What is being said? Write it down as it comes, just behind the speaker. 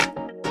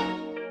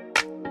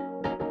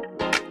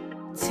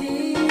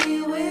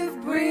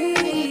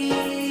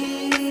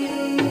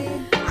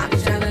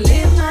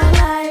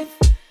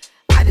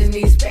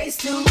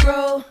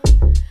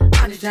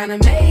just trying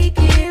to make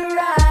it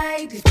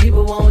right. These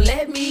people won't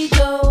let me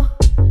go.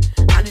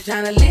 I'm just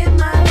trying to live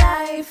my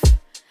life.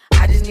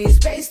 I just need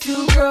space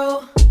to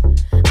grow.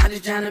 I'm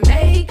just trying to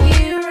make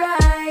it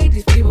right.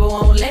 These people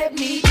won't let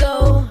me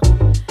go.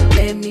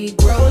 Let me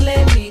grow,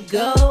 let me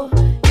go.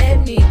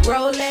 Let me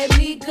grow, let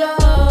me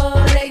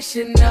go. They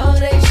should know,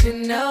 they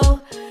should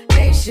know.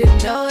 They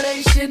should know,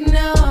 they should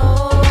know.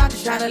 I'm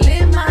just trying to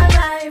live my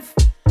life.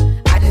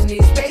 I just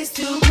need space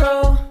to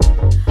grow.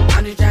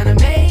 I'm just trying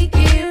to make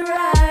it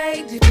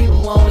right. These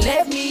people won't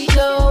let me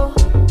go.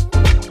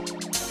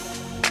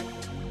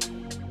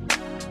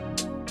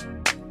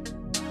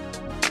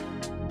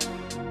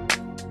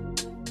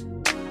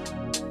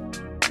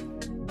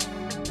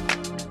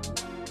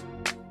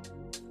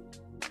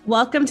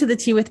 Welcome to the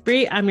Tea with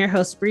Bree. I'm your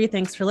host, Bree.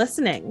 Thanks for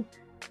listening.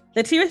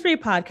 The Tea with Bree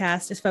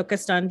podcast is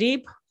focused on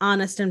deep,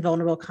 honest, and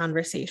vulnerable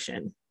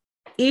conversation.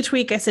 Each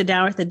week, I sit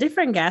down with a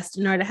different guest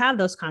in order to have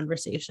those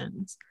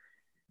conversations.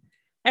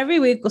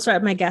 Every week, we'll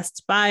start with my guest's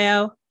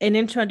bio, an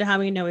intro into how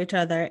we know each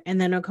other, and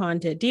then we'll go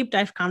into a deep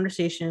dive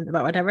conversation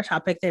about whatever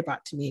topic they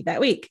brought to me that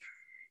week.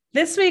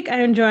 This week, I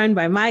am joined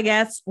by my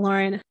guest,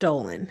 Lauren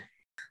Dolan.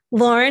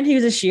 Lauren, who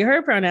uses she,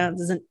 her pronouns,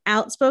 is an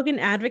outspoken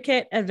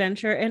advocate,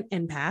 adventurer, and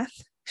empath.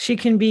 She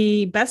can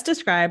be best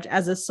described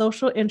as a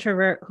social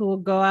introvert who will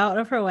go out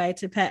of her way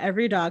to pet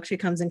every dog she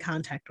comes in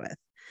contact with.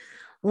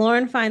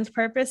 Lauren finds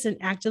purpose in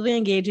actively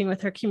engaging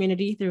with her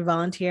community through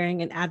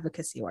volunteering and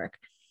advocacy work.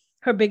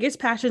 Her biggest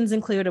passions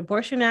include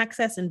abortion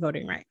access and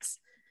voting rights.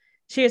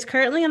 She is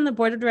currently on the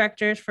board of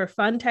directors for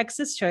Fund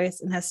Texas Choice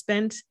and has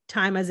spent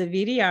time as a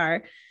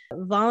VDR,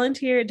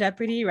 volunteer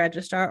deputy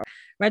registrar,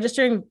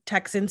 registering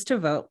Texans to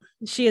vote.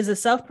 She is a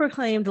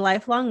self-proclaimed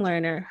lifelong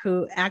learner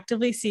who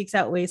actively seeks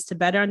out ways to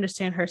better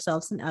understand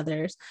herself and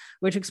others,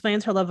 which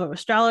explains her love of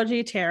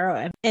astrology,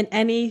 tarot, and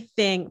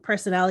anything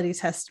personality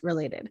test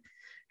related.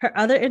 Her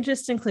other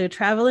interests include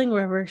traveling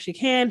wherever she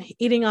can,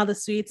 eating all the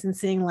sweets, and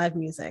seeing live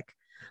music.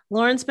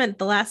 Lauren spent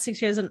the last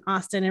 6 years in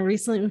Austin and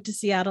recently moved to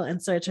Seattle in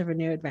search of a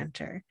new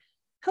adventure.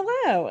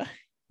 Hello.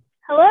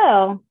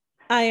 Hello.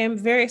 I am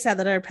very sad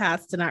that our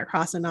paths did not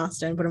cross in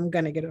Austin, but I'm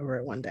going to get over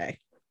it one day.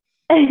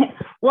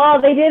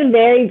 Well, they did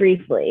very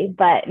briefly,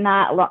 but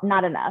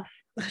not enough.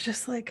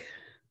 Just like,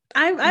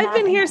 I've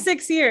been here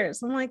 6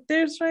 years. I'm like,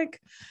 there's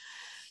like...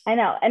 I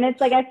know. And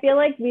it's like, I feel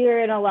like we were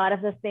in a lot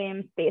of the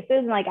same spaces.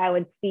 And like, I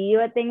would see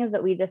you at things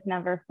that we just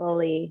never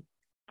fully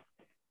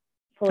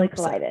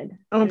collided.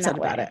 I'm upset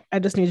about it. I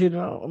just need you to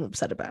know I'm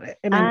upset about it.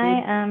 And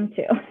I am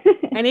too.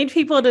 I need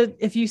people to,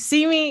 if you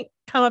see me,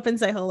 come up and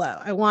say hello.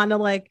 I want to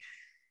like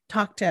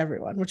talk to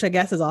everyone, which I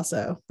guess is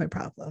also my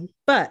problem.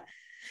 But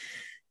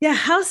yeah,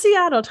 how's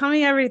Seattle? Tell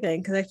me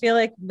everything. Because I feel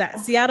like that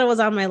Seattle was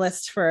on my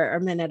list for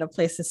a minute of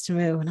places to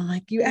move. And I'm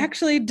like, you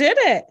actually did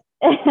it.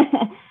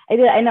 I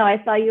did. I know.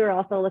 I saw you were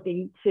also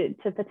looking to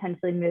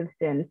potentially move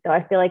soon. So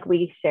I feel like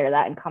we share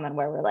that in common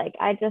where we're like,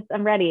 I'm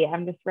ready.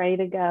 I'm just ready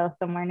to go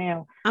somewhere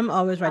new. I'm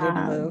always ready to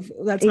move.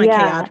 That's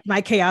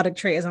my chaotic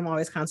trait is I'm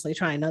always constantly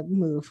trying to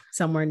move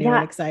somewhere new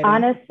and exciting.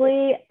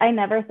 Honestly, I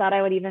never thought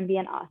I would even be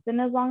in Austin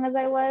as long as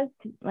I was,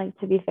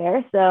 to be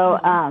fair. So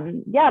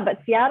but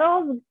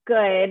Seattle's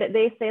good.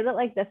 They say that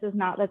like this is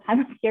not the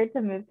time of year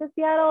to move to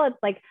Seattle. It's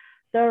like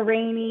the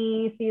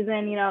rainy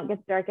season, it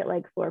gets dark at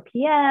like 4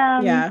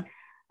 p.m. Yeah.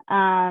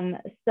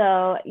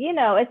 So,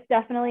 it's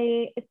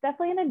definitely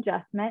an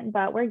adjustment,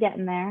 but we're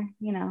getting there,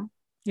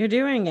 You're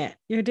doing it.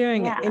 You're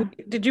doing it. And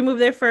did you move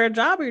there for a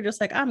job or you're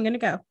just like, I'm going to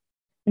go?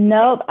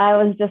 Nope. I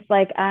was just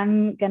like,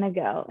 I'm going to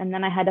go. And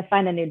then I had to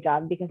find a new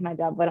job because my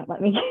job wouldn't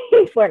let me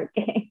keep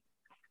working.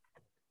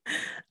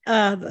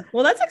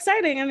 Well, that's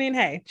exciting. I mean,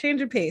 hey, change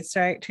of pace,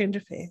 right? Change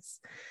of pace.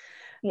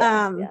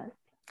 Yes.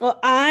 Well,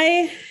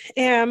 I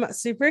am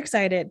super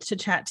excited to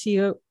chat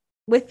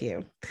with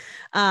you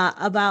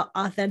about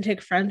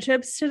authentic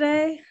friendships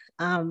today.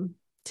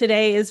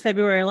 Today is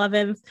February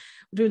 11th,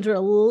 which means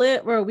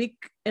we're a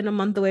week and a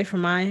month away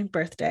from my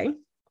birthday.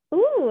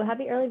 Ooh,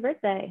 happy early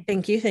birthday.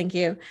 Thank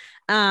you.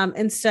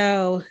 And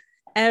so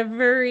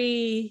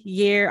every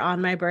year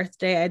on my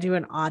birthday, I do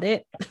an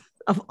audit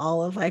of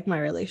all of like my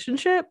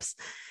relationships.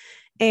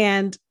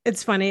 And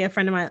it's funny, a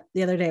friend of mine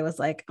the other day was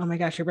like, oh my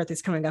gosh, your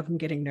birthday's coming up. I'm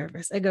getting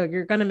nervous. I go,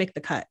 you're going to make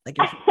the cut. Like,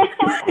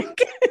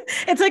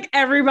 it's like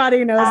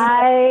everybody knows.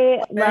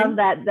 I love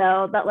that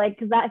though. But like,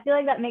 cause I feel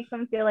like that makes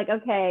them feel like,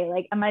 okay,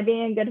 like, am I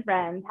being a good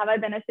friend? Have I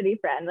been a shitty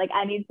friend? Like,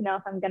 I need to know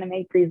if I'm going to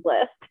make Bree's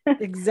list.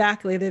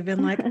 Exactly. They've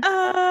been like,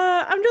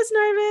 I'm just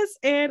nervous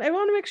and I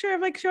want to make sure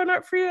I'm like showing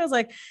up for you. I was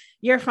like,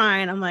 you're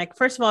fine. I'm like,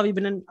 first of all, we've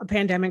been in a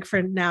pandemic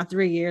for now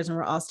 3 years and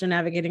we're all still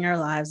navigating our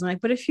lives. I'm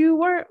like, but if you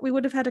weren't, we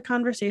would have had a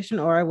conversation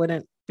or I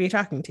wouldn't be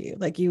talking to you.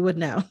 Like you would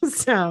know.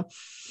 So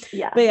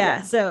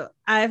yeah. So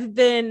I've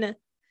been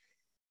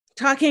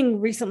talking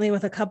recently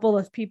with a couple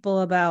of people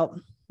about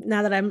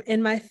now that I'm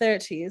in my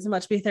 30s,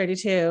 much be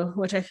 32,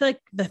 which I feel like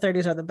the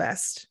 30s are the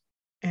best.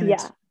 And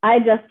I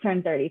just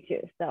turned 32,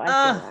 so I feel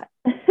that.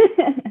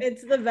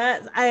 It's the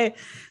best.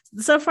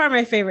 So far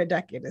my favorite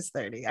decade is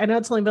 30. I know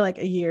it's only been like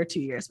a year, 2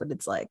 years, but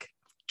it's like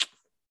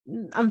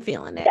I'm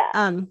feeling it.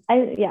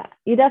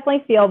 You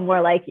definitely feel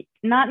more like,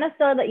 not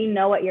necessarily that you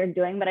know what you're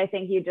doing, but I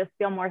think you just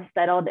feel more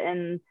settled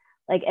in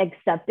like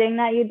accepting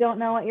that you don't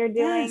know what you're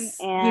doing. Yes.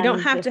 And you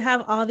don't have to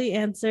have all the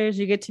answers.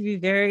 You get to be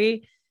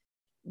very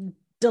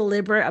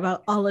deliberate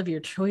about all of your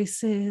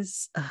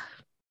choices.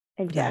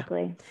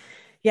 Exactly.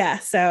 Yeah.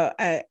 So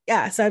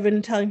I've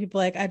been telling people,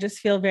 like, I just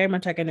feel very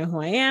much like I know who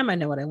I am. I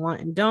know what I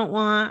want and don't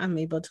want. I'm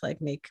able to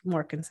like make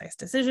more concise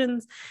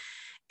decisions.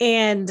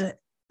 And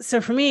so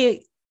for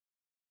me,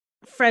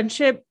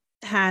 friendship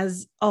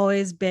has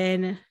always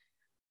been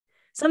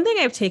something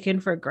I've taken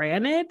for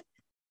granted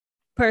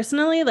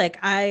personally. Like,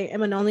 I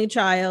am an only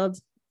child,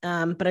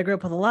 but I grew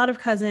up with a lot of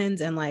cousins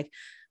and like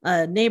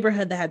a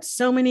neighborhood that had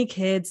so many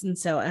kids.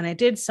 And I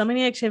did so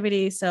many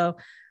activities. So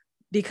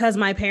because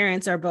my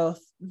parents are both,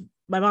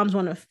 my mom was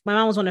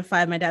one of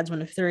five, my dad's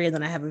one of three, and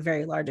then I have a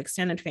very large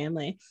extended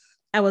family.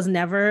 I was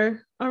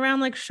never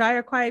around like shy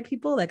or quiet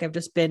people. Like, I've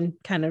just been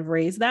kind of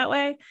raised that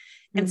way.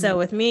 And so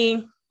with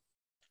me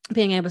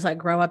being able to like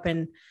grow up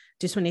and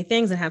do so many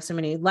things and have so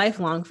many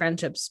lifelong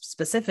friendships,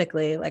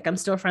 specifically, like I'm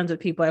still friends with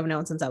people I've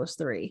known since I was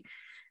 3.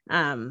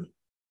 And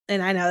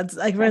I know it's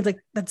like, everyone's like,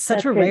 that's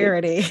such a crazy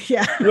rarity.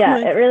 Yeah,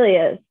 like, it really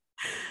is.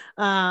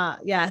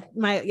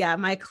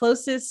 My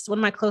closest, one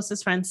of my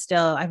closest friends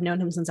still, I've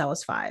known him since I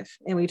was 5,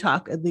 and we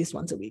talk at least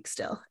once a week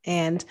still.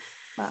 And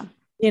wow.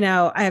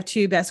 I have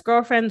 2 best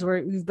girlfriends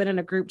where we've been in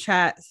a group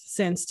chat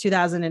since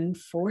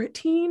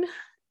 2014,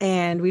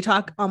 and we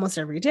talk almost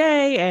every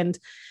day. And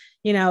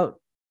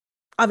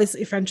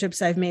obviously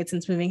friendships I've made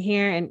since moving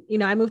here. And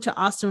I moved to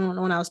Austin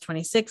when I was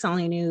 26. I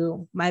only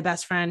knew my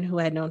best friend, who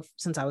I had known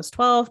since I was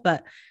 12.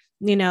 But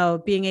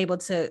being able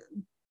to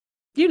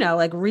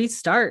like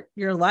restart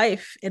your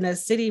life in a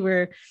city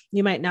where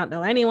you might not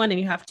know anyone, and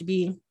you have to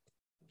be,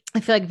 I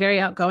feel like, very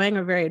outgoing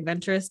or very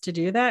adventurous to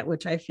do that,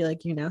 which I feel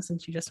like,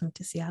 since you just went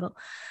to Seattle.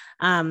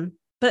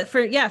 But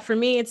for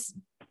me, it's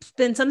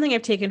been something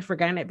I've taken for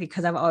granted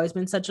because I've always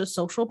been such a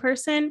social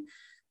person.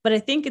 But I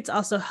think it's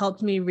also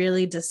helped me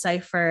really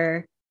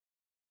decipher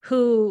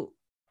who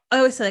I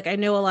always say, like, I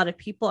know a lot of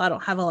people, I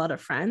don't have a lot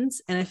of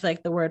friends. And I feel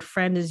like the word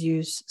friend is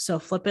used so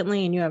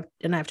flippantly,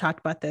 and I've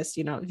talked about this,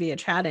 via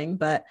chatting,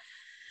 but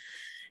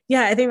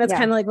yeah, I think that's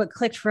kind of like what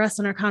clicked for us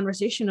in our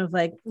conversation of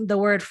like the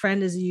word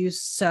friend is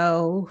used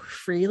so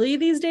freely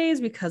these days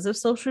because of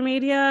social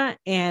media.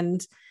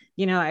 And,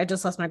 I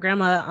just lost my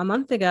grandma a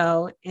month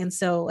ago. And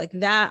so like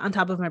that on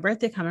top of my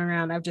birthday coming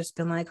around, I've just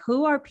been like,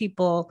 who are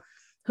people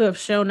who have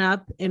shown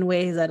up in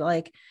ways that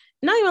like,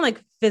 not even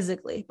like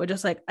physically, but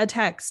just like a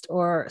text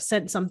or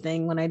sent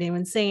something when I didn't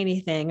even say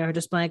anything, or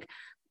just like,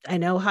 I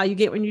know how you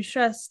get when you're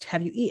stressed.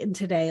 Have you eaten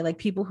today? Like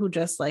people who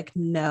just like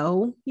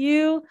know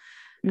you.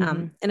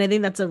 And I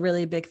think that's a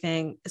really big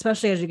thing,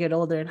 especially as you get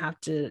older and have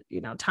to,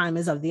 time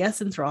is of the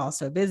essence. We're all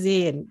so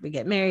busy and we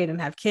get married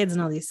and have kids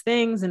and all these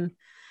things. And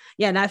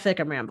yeah, now I feel like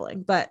I'm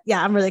rambling, but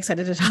yeah, I'm really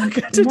excited to talk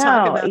about this.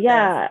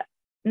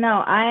 No,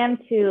 I am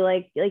too.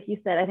 Like you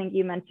said, I think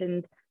you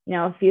mentioned,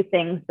 a few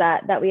things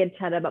that we had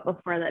chatted about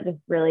before that just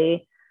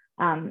really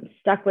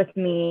stuck with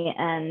me.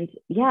 And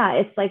yeah,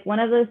 it's like one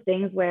of those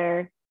things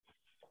where,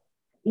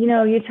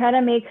 you try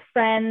to make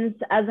friends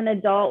as an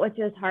adult, which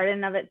is hard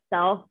in of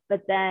itself,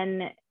 but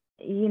then,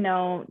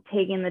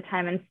 taking the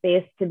time and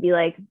space to be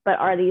like, but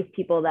are these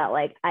people that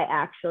like I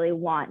actually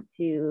want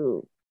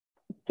to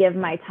give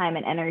my time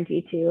and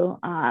energy to?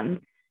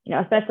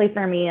 Especially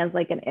for me as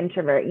like an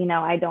introvert,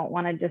 I don't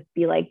want to just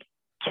be like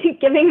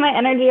giving my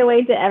energy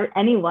away to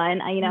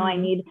anyone. I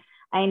need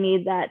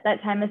that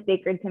time is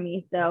sacred to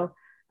me. So,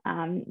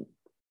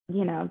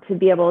 to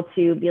be able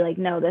to be like,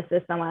 no, this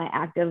is someone I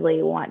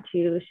actively want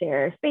to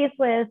share space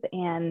with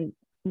and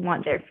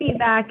want their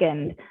feedback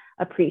and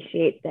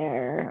appreciate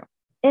their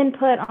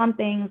input on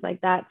things, like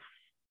that's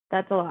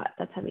a lot.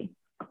 That's heavy.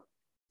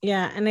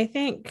 Yeah. And I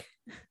think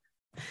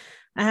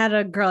I had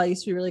a girl I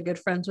used to be really good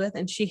friends with,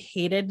 and she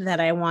hated that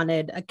I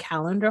wanted a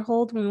calendar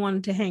hold when we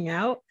wanted to hang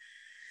out.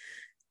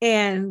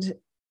 And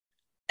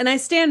I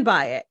stand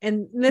by it.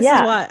 And this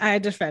is why I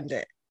defend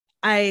it.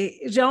 I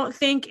don't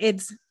think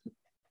it's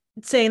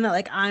saying that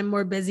like I'm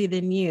more busy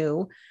than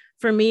you.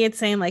 For me, it's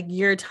saying like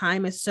your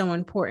time is so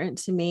important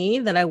to me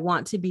that I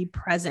want to be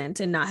present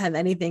and not have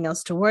anything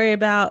else to worry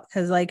about.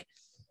 Because like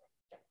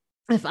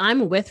if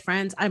I'm with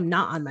friends, I'm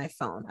not on my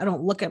phone. I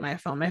don't look at my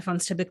phone. My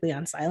phone's typically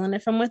on silent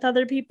if I'm with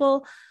other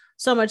people.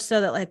 So much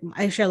so that like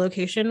I share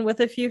location with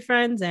a few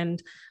friends.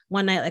 And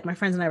one night, like my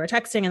friends and I were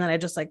texting, and then I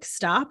just like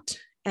stopped,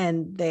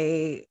 and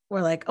they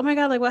were like, oh my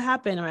God, like what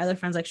happened? And my other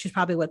friend's like, she's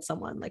probably with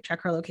someone, like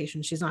check her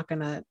location. She's not going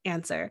to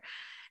answer.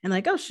 And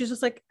like, oh, she's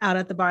just like out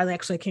at the bar. They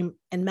actually came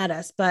and met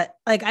us. But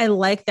like, I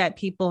like that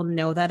people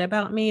know that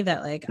about me,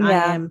 that like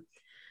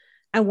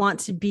I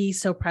want to be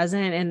so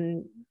present,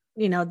 and,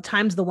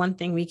 time's the one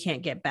thing we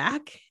can't get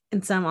back.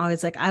 And so I'm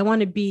always like, I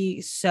want to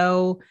be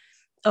so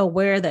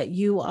aware that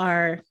you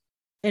are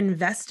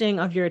investing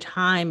of your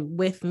time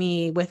with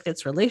me, with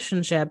this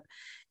relationship.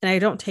 And I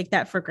don't take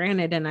that for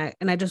granted. And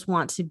I just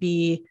want to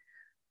be,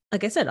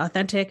 like I said,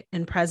 authentic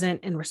and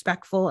present and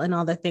respectful and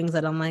all the things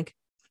that I'm like,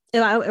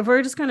 if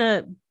we're just going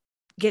to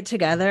get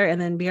together and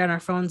then be on our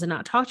phones and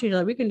not talk to each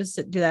other. We can just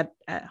do that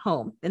at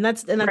home. And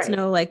that's right.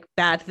 No like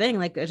bad thing.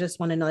 Like, I just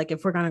want to know, like,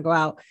 if we're going to go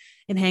out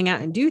and hang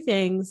out and do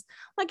things,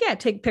 like, yeah,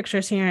 take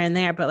pictures here and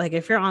there. But like,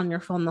 if you're on your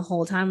phone the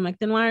whole time, like,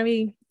 then why are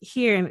we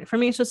here? And for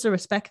me, it's just a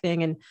respect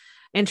thing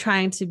and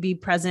trying to be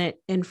present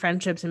in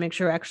friendships and make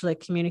sure we're actually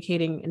like,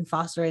 communicating and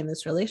fostering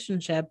this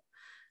relationship.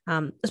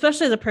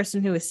 Especially as a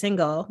person who is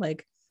single.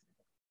 Like,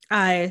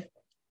 I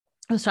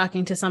was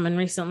talking to someone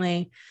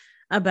recently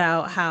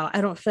about how I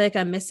don't feel like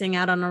I'm missing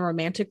out on a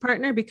romantic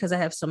partner because I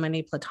have so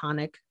many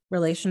platonic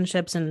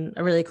relationships and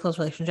a really close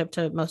relationship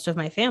to most of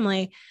my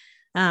family.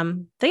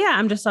 But yeah,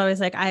 I'm just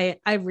always like, I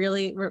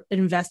really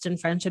invest in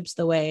friendships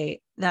the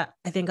way that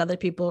I think other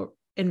people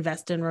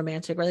invest in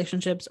romantic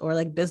relationships or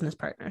like business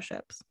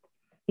partnerships.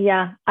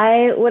 Yeah,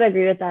 I would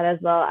agree with that as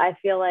well. I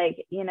feel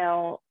like,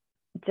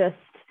 just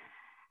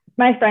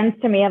my friends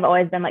to me have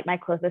always been like my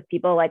closest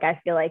people. Like, I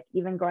feel like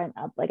even growing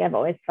up, like I've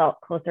always felt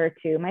closer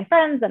to my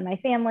friends and my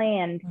family.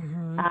 And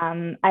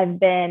I've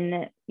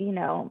been,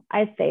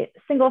 I'd say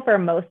single for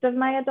most of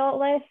my adult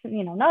life,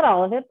 not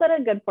all of it, but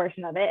a good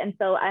portion of it. And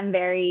so I'm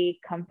very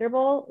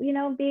comfortable,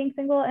 being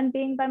single and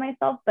being by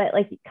myself. But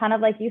like, kind of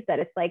like you said,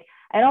 it's like,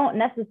 I don't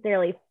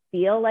necessarily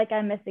feel like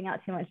I'm missing out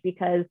too much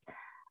because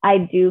I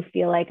do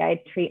feel like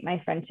I treat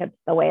my friendships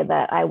the way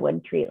that I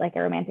would treat like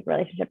a romantic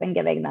relationship, and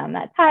giving them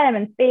that time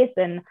and space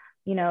and,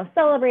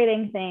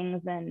 celebrating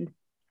things and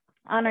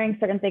honoring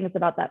certain things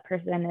about that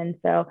person. And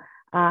so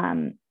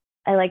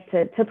I like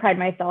to pride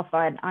myself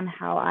on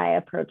how I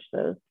approach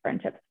those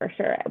friendships for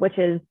sure, which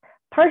is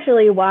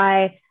partially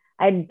why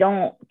I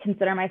don't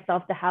consider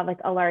myself to have like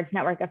a large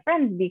network of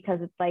friends, because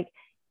it's like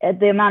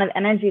the amount of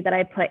energy that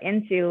I put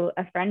into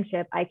a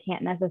friendship, I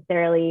can't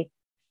necessarily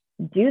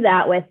do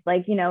that with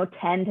like,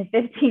 10 to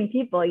 15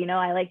 people.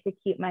 I like to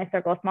keep my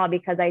circle small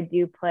because I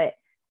do put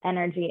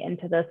energy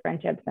into those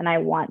friendships, and I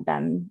want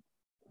them,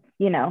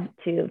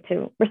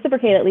 to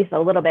reciprocate at least a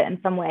little bit in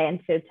some way, and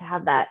to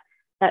have that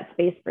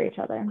space for each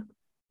other.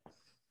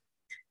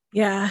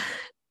 Yeah.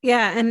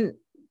 Yeah. And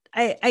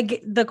I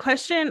get the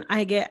question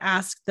I get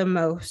asked the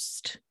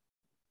most,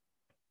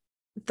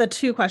 the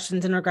two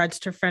questions in regards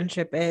to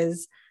friendship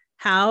is,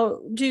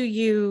 how do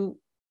you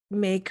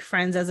make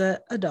friends as an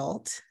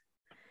adult?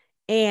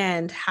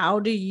 And how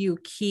do you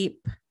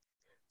keep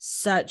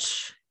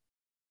such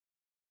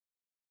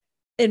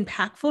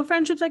impactful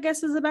friendships, I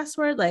guess is the best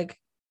word. Like,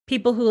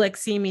 people who like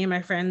see me and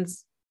my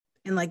friends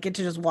and like get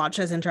to just watch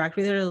us interact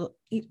with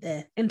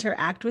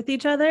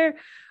each other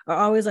are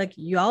always like,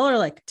 y'all are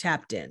like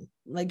tapped in.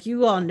 Like,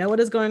 you all know what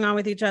is going on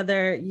with each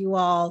other. You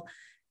all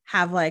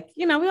have like,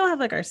 we all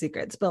have like our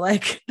secrets, but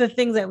like the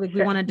things that we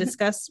want to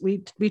discuss,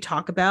 we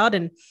talk about.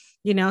 And,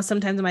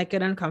 sometimes it might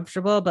get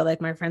uncomfortable, but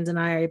like my friends and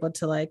I are able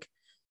to like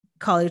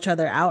call each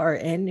other out or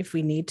in if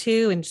we need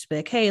to, and just be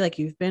like, hey, like,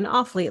 you've been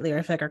off lately, or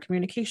if like our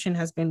communication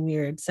has been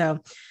weird. So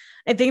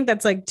I think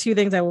that's like two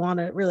things I want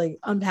to really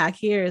unpack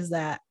here, is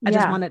that I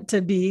just want it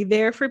to be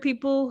there for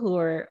people who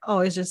are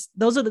always just,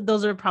 those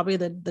are probably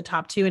the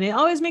top two. And it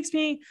always makes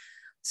me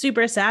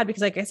super sad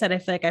because, like I said, I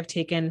feel like I've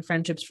taken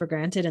friendships for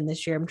granted. And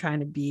this year I'm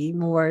trying to be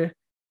more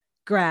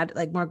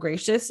more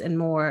gracious and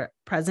more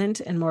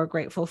present and more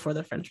grateful for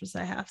the friendships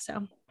I have.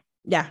 So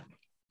yeah.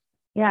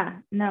 Yeah,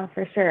 no,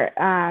 for sure.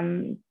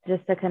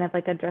 Just to kind of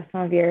like address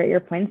some of your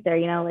points there,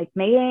 like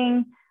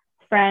making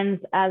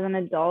friends as an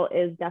adult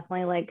is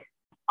definitely like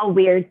a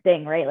weird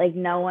thing, right? Like,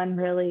 no one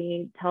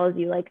really tells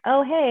you like,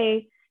 oh,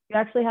 hey, you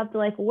actually have to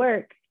like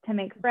work to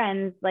make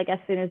friends, like as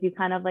soon as you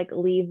kind of like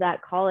leave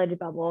that college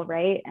bubble,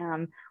 right?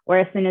 Or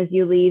as soon as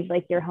you leave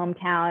like your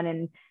hometown,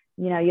 and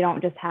you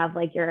don't just have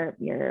like your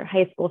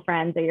high school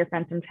friends or your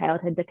friends from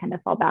childhood to kind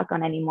of fall back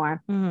on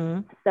anymore.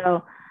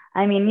 So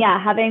I mean,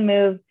 yeah, having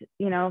moved,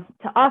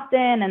 to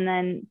Austin and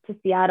then to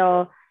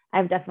Seattle,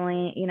 I've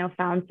definitely,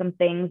 found some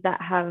things that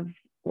have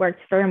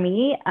worked for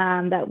me,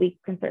 that we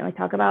can certainly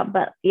talk about.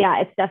 But yeah,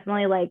 it's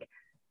definitely like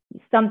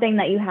something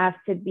that you have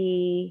to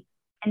be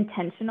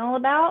intentional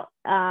about,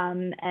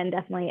 and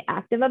definitely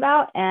active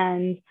about.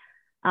 And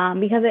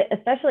because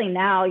especially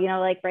now,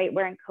 like right,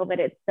 we're in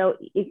COVID,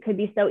 it could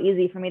be so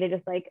easy for me to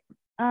just like,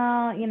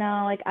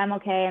 like, I'm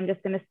okay, I'm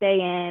just going to stay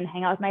in,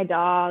 hang out with my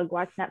dog,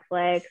 watch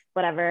Netflix,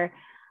 whatever.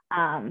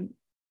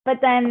 But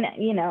then,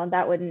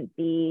 that wouldn't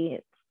be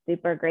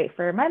super great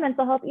for my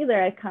mental health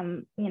either. I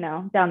come,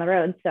 down the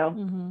road.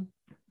 So,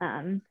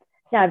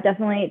 yeah, I've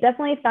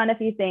definitely found a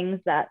few things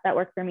that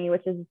work for me,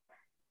 which is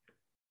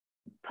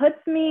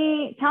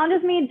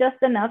challenges me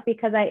just enough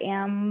because I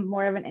am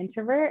more of an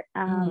introvert.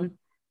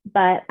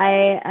 But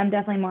I am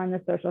definitely more on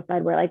the social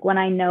side, where like when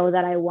I know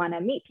that I want to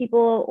meet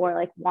people or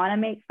like want to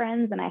make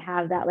friends, and I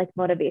have that like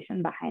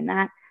motivation behind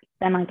that,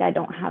 then like I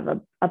don't have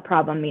a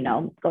problem,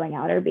 going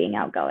out or being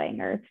outgoing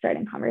or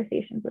starting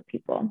conversations with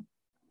people.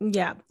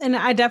 Yeah. And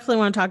I definitely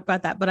want to talk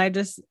about that, but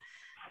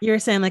you're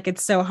saying like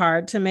it's so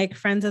hard to make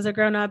friends as a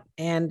grown up.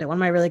 And one of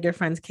my really good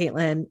friends,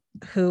 Caitlin,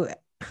 who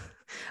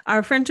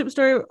our friendship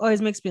story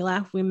always makes me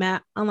laugh. We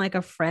met on like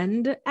a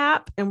friend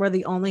app, and we're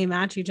the only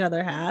match each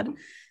other had.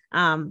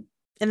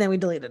 And then we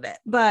deleted it.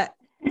 But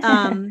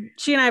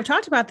She and I have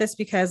talked about this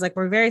because like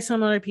we're very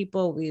similar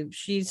people.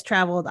 She's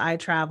traveled, I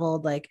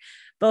traveled, like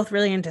both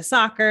really into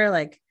soccer,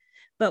 like,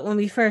 but when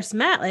we first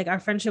met, like our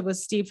friendship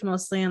was steeped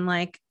mostly in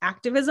like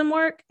activism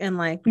work and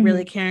like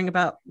really caring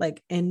about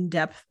like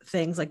in-depth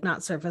things, like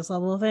not surface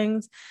level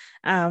things.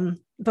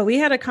 But we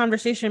had a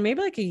conversation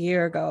maybe like a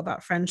year ago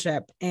about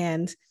friendship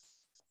and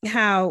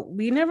how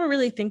we never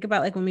really think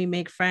about like when we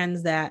make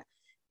friends that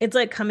it's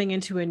like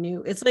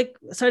it's like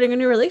starting a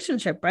new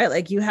relationship, right?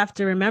 Like you have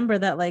to remember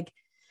that like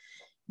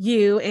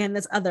you and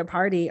this other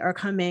party are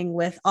coming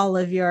with all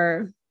of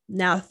your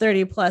now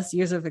 30 plus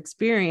years of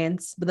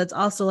experience, but that's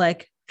also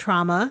like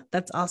trauma.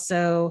 That's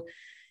also,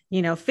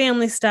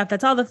 family stuff.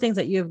 That's all the things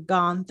that you've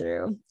gone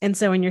through. And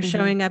so when you're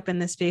showing up in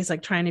this space,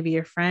 like trying to be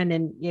your friend,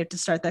 and you have to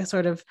start that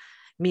sort of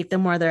meet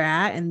them where they're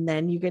at. And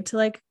then you get to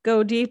like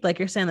go deep. Like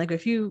you're saying, like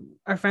if you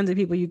are friends with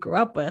people you grew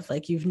up with,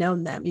 like you've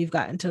known them, you've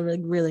gotten to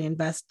really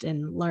invest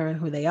and learn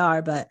who they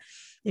are. But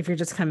if you're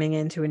just coming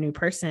into a new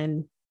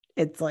person,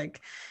 it's like,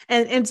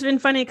 and it's been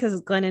funny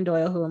because Glennon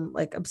Doyle, who I'm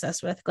like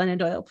obsessed with, Glennon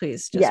Doyle,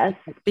 please just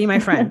be my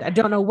friend. I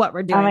don't know what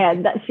we're doing. Oh my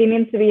God, she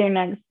needs to be your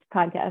next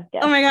podcast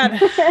guest. Oh my God,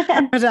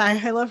 I'm gonna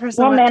die. I love her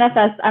so much.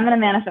 I'm gonna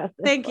manifest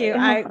this. Thank you.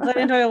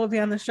 Glennon Doyle will be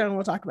on the show and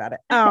we'll talk about it.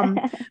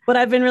 But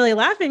I've been really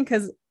laughing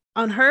because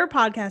on her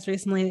podcast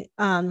recently,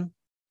 her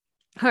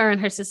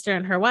and her sister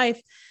and her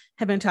wife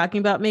have been talking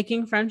about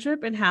making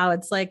friendship and how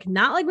it's like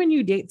not like when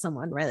you date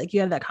someone, right? Like you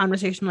have that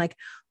conversation, like,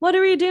 what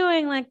are we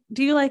doing? Like,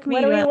 do you like me?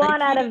 What do we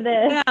want out of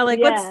this? Yeah, like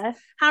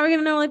how are we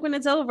gonna know like when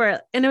it's over?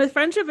 And with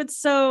friendship, it's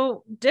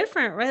so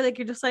different, right? Like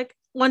you're just like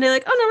one day,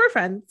 like, oh no, we're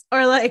friends,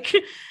 or like,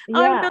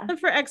 oh, I've known them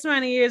for X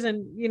amount of years,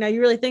 and you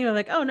really think of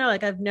like, oh no,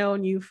 like I've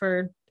known you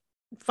for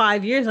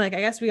 5 years, like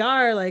I guess we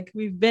are like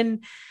we've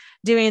been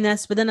doing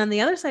this. But then on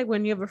the other side,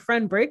 when you have a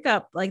friend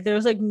breakup, like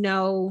there's like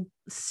no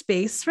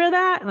space for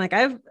that. And like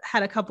I've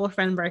had a couple of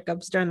friend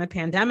breakups during the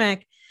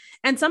pandemic,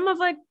 and some have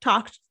like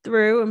talked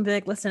through and be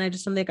like, listen, I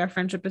just don't think our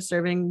friendship is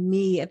serving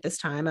me at this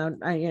time.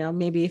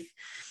 Maybe if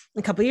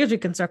a couple of years we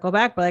can circle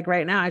back, but like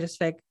right now I just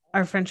feel like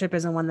our friendship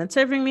isn't one that's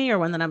serving me, or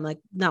one that I'm like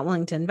not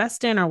willing to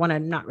invest in, or one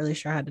I'm not really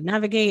sure how to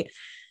navigate.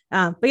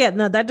 But yeah,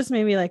 no, that just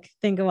made me like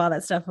think of all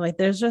that stuff. Like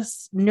there's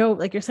just no,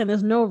 like you're saying,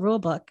 there's no rule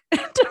book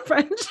to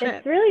friendship.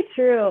 It's really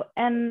true.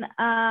 And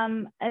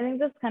I think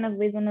this kind of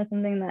leads into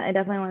something that I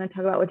definitely want to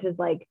talk about, which is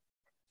like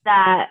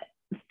that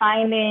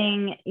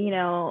finding,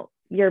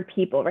 your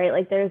people, right?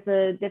 Like there's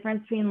a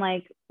difference between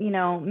like,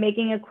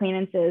 making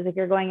acquaintances. If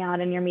you're going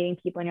out and you're meeting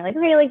people and you're like,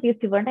 okay, like these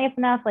people are nice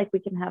enough, like we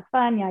can have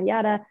fun, yada,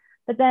 yada.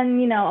 But then,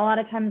 a lot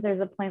of times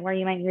there's a point where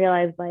you might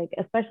realize, like,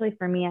 especially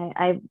for me,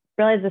 I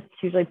realize this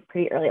usually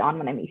pretty early on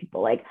when I meet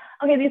people, like,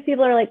 okay, these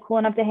people are like cool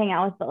enough to hang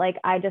out with, but like,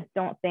 I just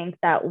don't think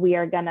that we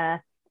are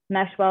gonna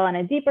mesh well on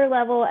a deeper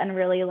level and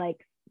really like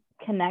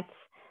connect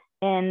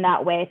in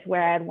that way to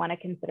where I'd want to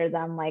consider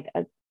them like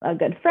a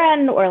good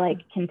friend, or like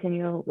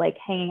continue like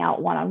hanging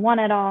out one-on-one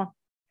at all.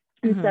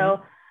 And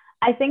so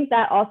I think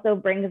that also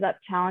brings up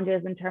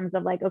challenges in terms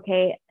of like,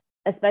 okay,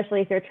 especially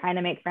if you're trying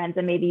to make friends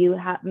and maybe you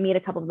meet a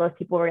couple of those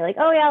people where you're like,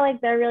 oh yeah,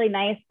 like they're really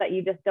nice, but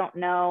you just don't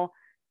know,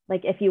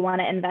 like if you want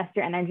to invest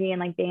your energy in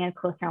like being a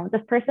close friend with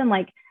this person.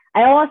 Like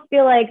I almost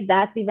feel like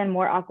that's even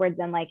more awkward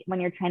than like when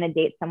you're trying to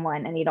date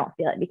someone and you don't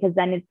feel it, because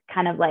then it's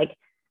kind of like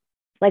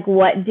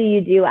what do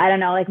you do? I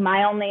don't know, like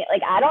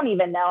I don't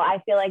even know.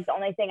 I feel like the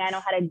only thing I know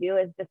how to do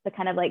is just to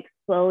kind of like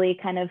slowly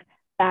kind of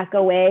back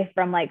away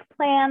from like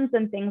plans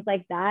and things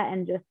like that,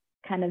 and just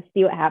kind of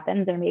see what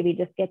happens, or maybe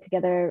just get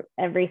together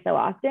every so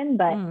often.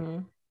 But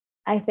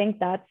I think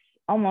that's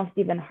almost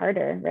even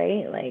harder,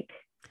 right? Like,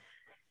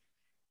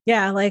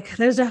 yeah, like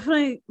there's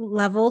definitely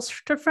levels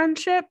to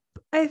friendship,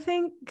 I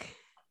think.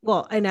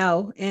 Well, I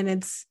know. And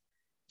it's,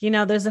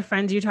 there's the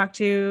friends you talk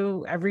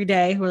to every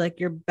day who are like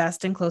your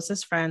best and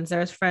closest friends.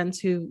 There's friends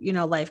who,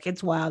 life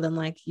gets wild and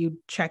like you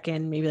check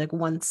in maybe like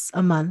once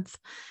a month.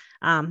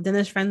 Then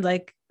there's friends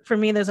like, for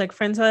me, there's like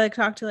friends who I like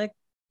talk to like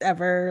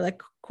ever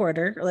like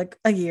quarter or like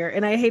a year.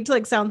 And I hate to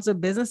like sound so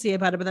businessy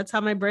about it, but that's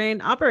how my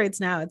brain operates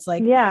now. It's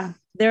like, yeah,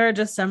 there are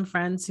just some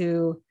friends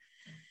who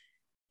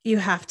you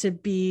have to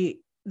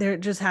be, there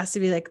just has to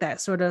be like that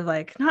sort of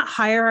like, not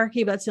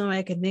hierarchy, but that's the only way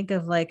I can think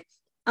of, like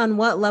on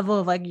what level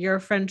of like your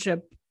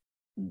friendship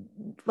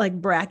like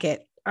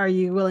bracket are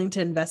you willing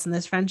to invest in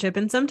this friendship?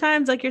 And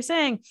sometimes, like you're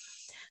saying,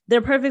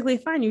 they're perfectly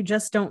fine, you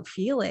just don't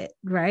feel it,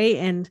 right?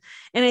 And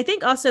I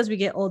think also as we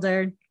get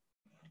older,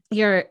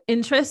 your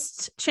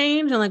interests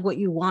change and like what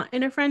you want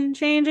in a friend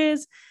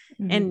changes.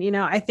 And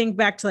I think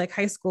back to like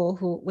high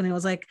school, when it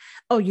was like,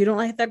 oh, you don't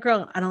like that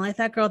girl, I don't like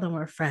that girl, then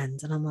we're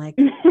friends. And I'm like,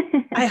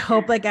 I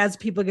hope like as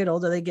people get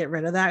older they get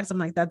rid of that, because I'm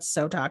like, that's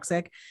so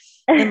toxic.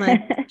 And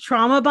like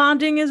trauma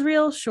bonding is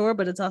real, sure,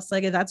 but it's also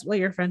like, if that's what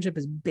your friendship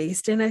is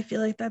based in, I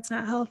feel like that's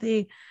not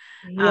healthy.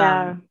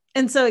 Yeah.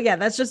 And so yeah,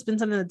 that's just been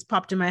something that's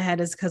popped in my head,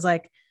 is because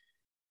like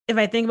if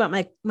I think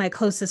about my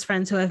closest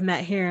friends who I've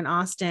met here in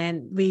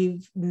Austin,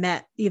 we've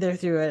met either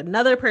through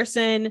another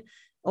person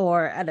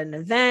or at an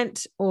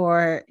event,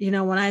 or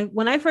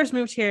when I first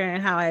moved here,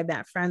 and how I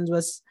met friends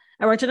was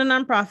I worked at a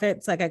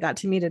nonprofit. So like I got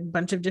to meet a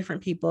bunch of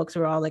different people because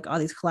we're all like all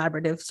these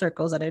collaborative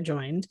circles that I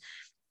joined.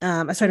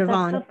 I started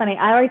That's so funny.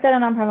 I worked at a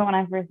nonprofit when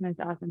I first moved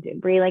to Austin too.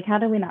 Brie, like, how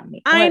did we not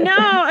meet? I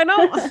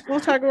know. We'll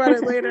talk about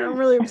it later. I'm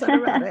really upset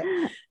about it.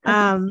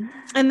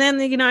 And then,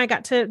 you know, I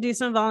got to do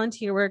some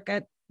volunteer work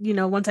at, you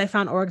know, once I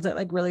found orgs that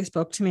like really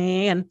spoke to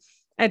me, and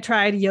I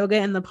tried yoga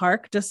in the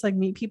park, just like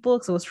meet people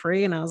because it was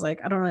free. And I was like,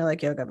 I don't really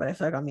like yoga, but I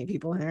feel like I'll meet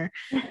people here.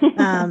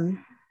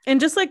 And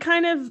just like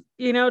kind of,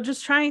 you know,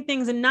 just trying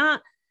things and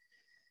not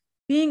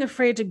being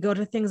afraid to go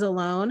to things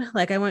alone.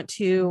 Like I went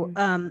to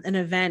an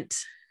event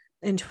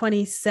in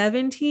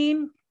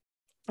 2017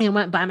 and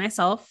went by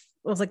myself.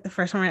 It was like the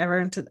first time I ever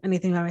went to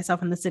anything by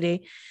myself in the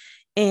city.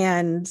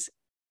 And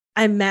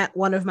I met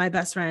one of my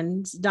best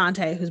friends,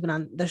 Dante, who's been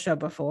on the show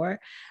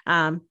before.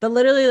 But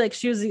literally like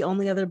she was the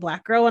only other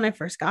Black girl when I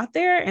first got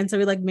there. And so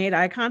we like made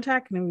eye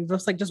contact and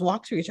we just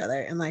walked to each other,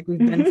 and like we've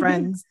been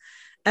friends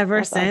ever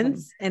That's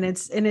since. Awesome.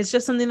 And it's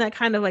just something that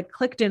kind of like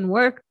clicked and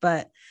worked.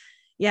 But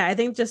yeah, I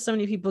think just so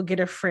many people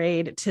get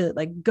afraid to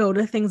like go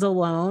to things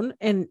alone.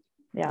 And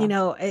you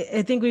know,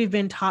 I think we've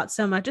been taught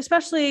so much,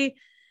 especially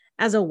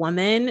as a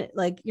woman,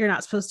 like you're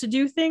not supposed to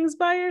do things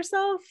by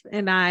yourself.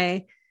 And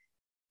I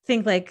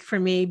think like for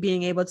me,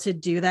 being able to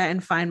do that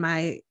and find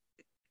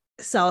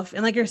myself,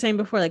 and like you're saying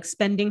before, like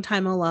spending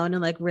time alone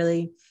and like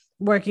really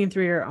working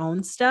through your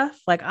own stuff.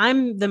 Like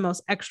I'm the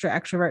most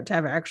extrovert to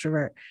ever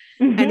extrovert.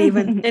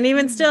 And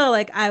even still,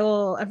 like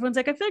everyone's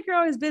like, I feel like you're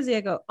always busy.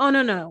 I go, oh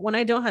no. When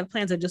I don't have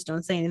plans, I just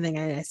don't say anything.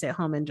 I stay at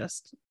home and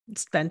just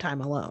spend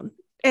time alone.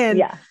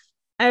 And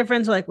I have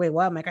friends who are like, wait,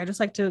 what? I'm like, I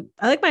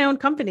like my own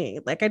company.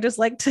 Like, I just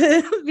like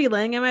to be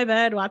laying in my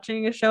bed,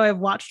 watching a show I've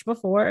watched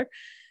before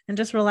and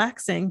just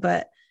relaxing.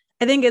 But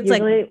I think it's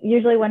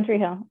usually One Tree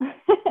Hill.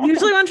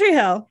 Usually One Tree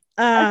Hill.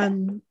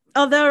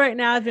 Although right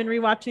now I've been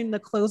rewatching The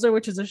Closer,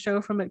 which is a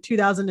show from like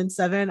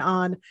 2007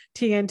 on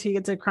TNT.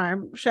 It's a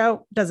crime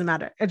show. Doesn't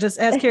matter. It has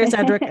Kira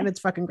Sedgwick and it's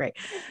fucking great.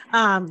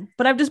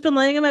 But I've just been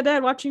laying in my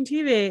bed watching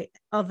TV.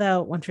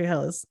 Although One Tree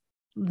Hill is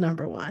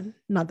number one,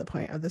 not the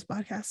point of this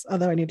podcast.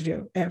 Although I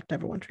have to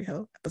have a One Tree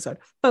Hill episode.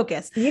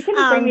 Focus. You can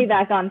bring me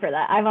back on for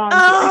that.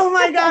 Oh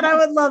my God, I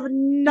would love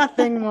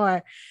nothing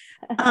more.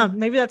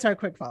 Maybe that's our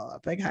quick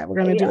follow-up. Like, hi, we're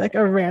gonna do like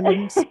a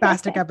random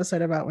spastic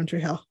episode about One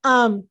Tree Hill.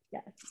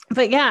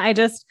 But yeah, I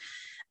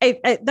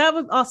that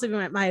would also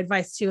be my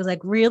advice too, is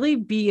like really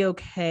be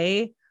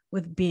okay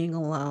with being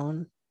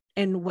alone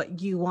and what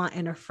you want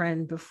in a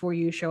friend before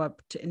you show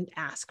up and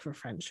ask for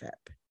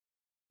friendship.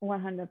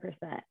 100%.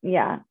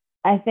 Yeah.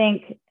 I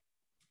think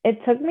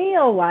it took me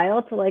a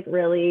while to like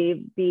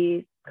really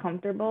be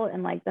comfortable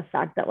in like the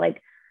fact that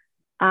like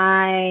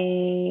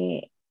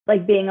I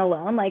like being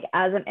alone, like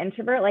as an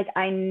introvert, like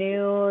I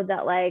knew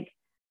that like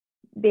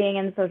being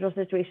in social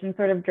situations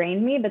sort of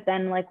drained me. But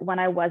then like when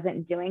I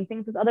wasn't doing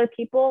things with other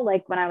people,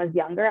 like when I was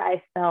younger,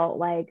 I felt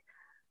like,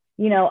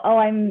 you know, oh,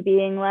 I'm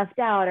being left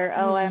out, or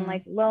oh, I'm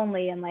like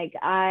lonely, and like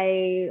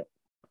I'm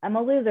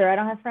a loser. I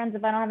don't have friends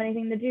if I don't have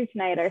anything to do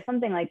tonight, or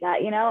something like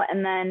that, you know?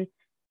 And then,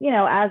 you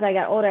know, as I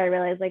got older, I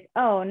realized like,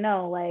 oh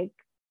no, like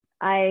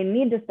I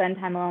need to spend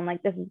time alone.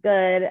 Like this is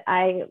good.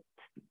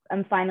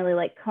 I'm finally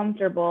like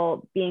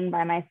comfortable being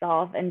by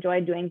myself,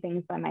 enjoy doing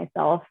things by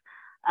myself.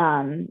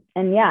 And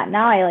yeah,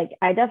 now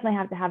I definitely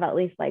have to have at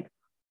least like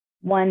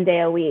one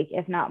day a week,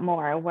 if not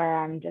more, where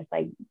I'm just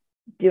like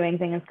doing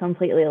things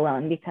completely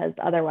alone, because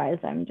otherwise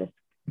I'm just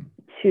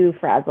too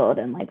frazzled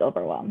and like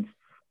overwhelmed.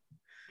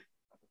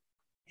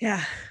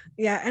 Yeah.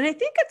 And I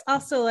think it's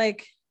also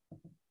like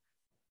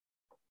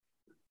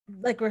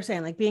we're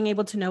saying, like being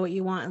able to know what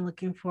you want and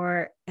looking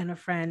for in a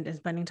friend and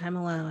spending time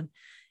alone.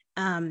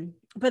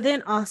 But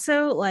then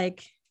also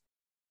like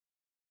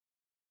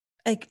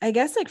I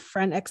guess like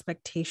friend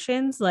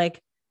expectations,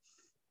 like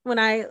when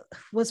I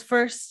was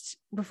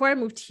before I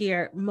moved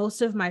here,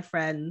 most of my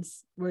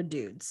friends were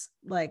dudes.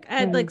 Like I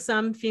had like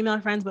some female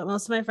friends, but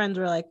most of my friends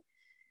were like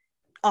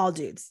all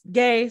dudes,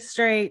 gay,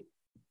 straight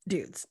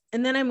dudes.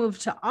 And then I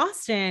moved to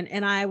Austin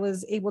and I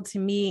was able to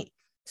meet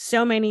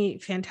so many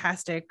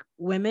fantastic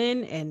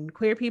women and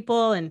queer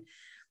people and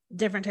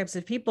different types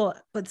of people.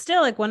 But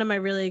still, like one of my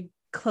really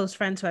close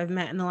friends who I've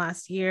met in the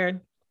last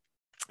year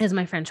is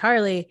my friend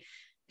Charlie.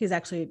 He's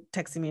actually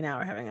texting me now.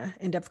 We're having an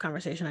in-depth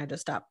conversation. I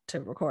just stopped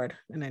to record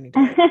and I need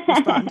to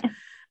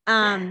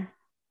respond.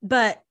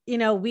 But you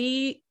know,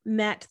 we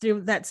met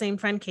through that same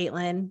friend,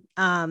 Caitlin.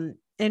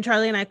 And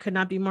Charlie and I could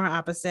not be more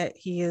opposite.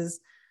 He is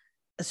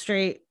a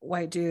straight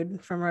white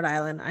dude from Rhode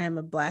Island. I am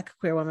a Black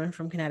queer woman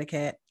from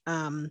Connecticut.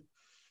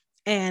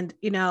 And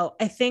you know,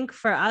 I think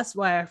for us,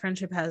 why our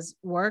friendship has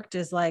worked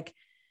is like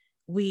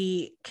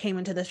we came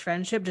into this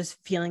friendship just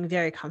feeling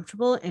very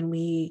comfortable, and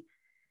we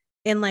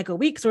in like a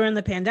week, so we're in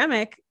the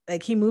pandemic,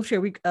 like he moved here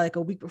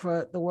a week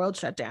before the world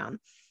shut down.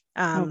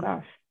 Oh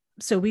gosh.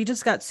 So we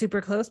just got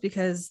super close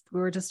because we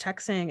were just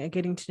texting and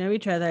getting to know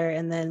each other.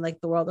 And then like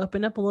the world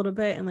opened up a little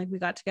bit and like we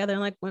got together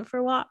and like went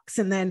for walks,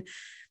 and then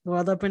the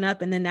world opened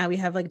up. And then now we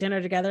have like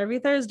dinner together every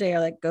Thursday, or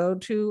like go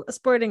to a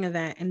sporting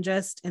event,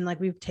 and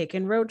like we've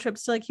taken road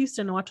trips to like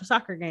Houston to watch a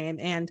soccer game.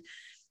 And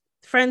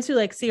friends who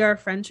like see our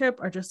friendship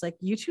are just like,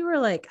 you two are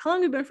like, how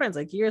long have we been friends?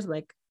 Like years,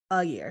 like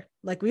a year.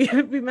 Like we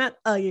met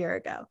a year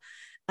ago.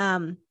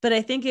 But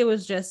I think it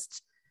was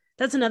just,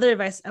 that's another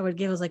advice I would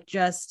give, is like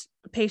just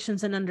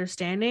patience and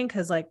understanding.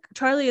 Cause like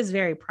Charlie is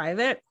very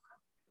private.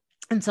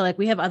 And so like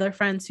we have other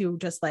friends who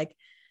just like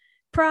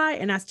pry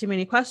and ask too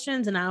many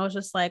questions. And I was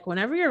just like,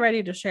 whenever you're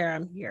ready to share,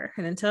 I'm here.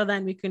 And until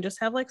then, we can just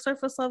have like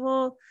surface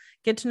level,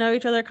 get to know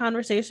each other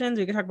conversations.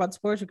 We can talk about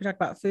sports, we can talk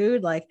about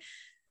food, like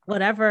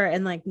whatever.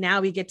 And like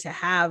now we get to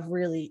have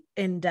really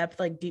in-depth,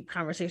 like deep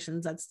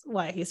conversations. That's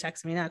why he's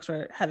texting me next.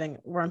 We're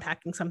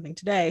unpacking something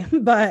today.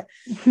 But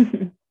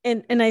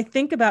and I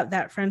think about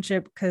that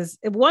friendship because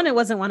one, it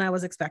wasn't one I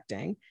was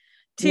expecting.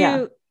 Two,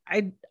 yeah.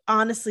 I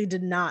honestly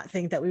did not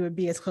think that we would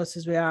be as close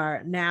as we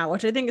are now,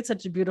 which I think is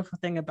such a beautiful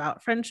thing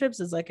about friendships,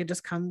 is like it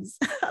just comes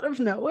out of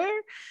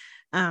nowhere.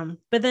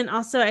 But then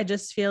also I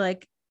just feel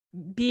like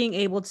being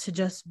able to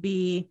just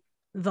be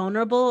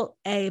vulnerable,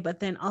 but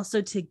then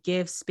also to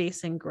give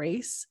space and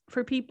grace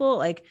for people.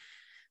 Like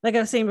I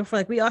was saying before,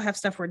 like we all have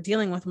stuff we're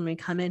dealing with when we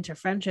come into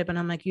friendship. And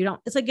I'm like,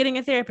 it's like getting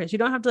a therapist. You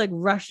don't have to like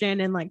rush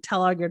in and like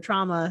tell all your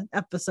trauma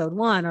episode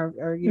 1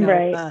 or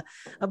right.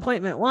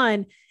 Appointment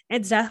 1.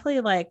 It's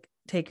definitely like,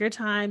 take your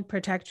time,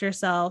 protect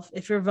yourself.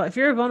 If you're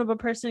a vulnerable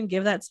person,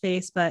 give that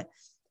space. But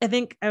I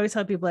think I always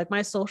tell people like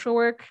my social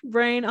work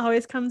brain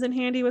always comes in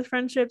handy with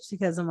friendships,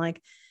 because I'm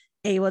like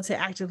able to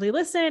actively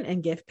listen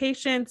and give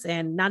patience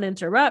and not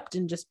interrupt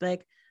and just be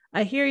like,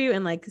 I hear you,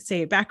 and like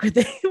say it back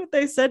what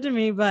they said to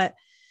me. But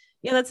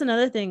yeah, that's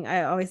another thing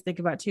I always think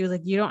about too, is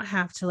like you don't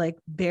have to like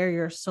bare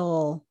your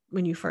soul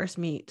when you first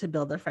meet to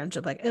build a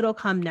friendship. Like it'll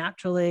come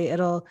naturally,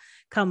 it'll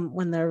come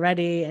when they're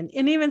ready. And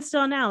even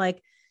still now,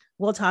 like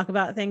we'll talk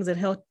about things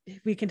and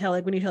we can tell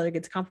like when each other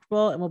gets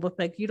comfortable, and we'll both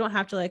like, you don't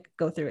have to like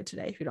go through it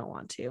today if you don't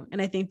want to.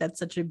 And I think that's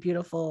such a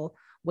beautiful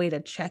way to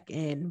check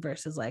in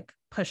versus like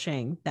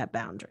pushing that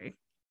boundary.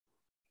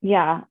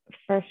 Yeah,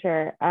 for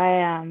sure.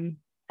 I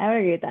would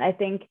agree with that. I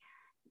think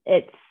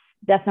it's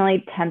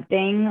definitely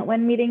tempting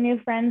when meeting new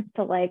friends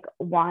to like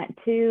want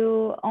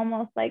to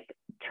almost like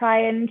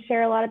try and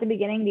share a lot at the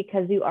beginning,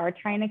 because you are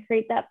trying to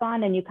create that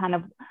bond and you kind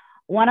of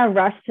want to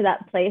rush to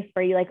that place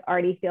where you like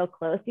already feel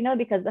close,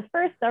 because the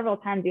first several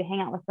times you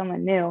hang out with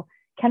someone new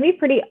can be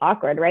pretty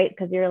awkward, right?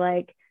 Because you're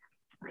like,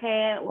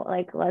 okay, well,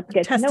 like let's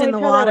get to know each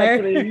other.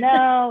 What do we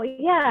know?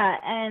 Yeah.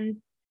 And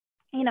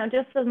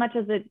just as much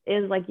as it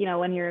is like,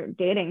 when you're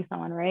dating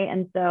someone, right?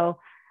 And so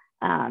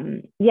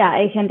yeah,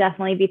 it can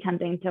definitely be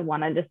tempting to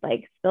want to just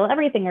like spill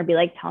everything or be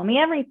like, tell me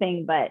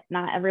everything, but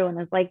not everyone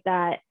is like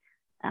that.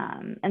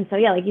 And so,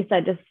 yeah, like you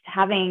said, just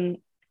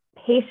having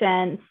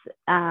patience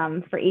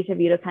for each of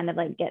you to kind of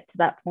like get to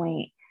that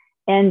point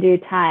in due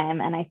time.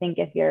 And I think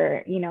if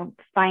you're,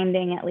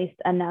 finding at least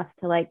enough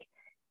to like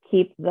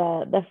keep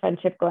the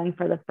friendship going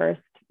for the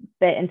first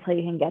bit until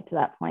you can get to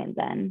that point,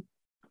 then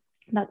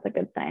that's a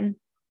good sign.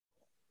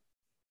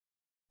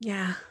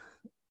 Yeah.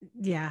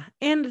 Yeah.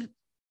 And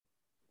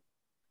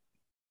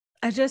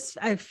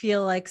I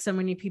feel like so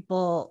many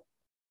people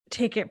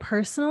take it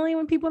personally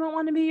when people don't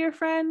want to be your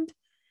friend.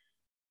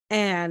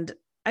 And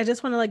I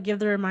just want to like give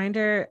the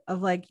reminder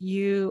of like,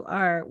 you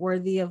are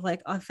worthy of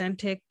like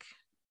authentic,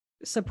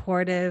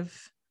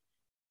 supportive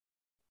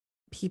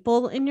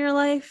people in your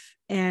life.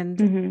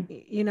 And,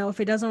 if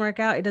it doesn't work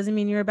out, it doesn't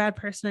mean you're a bad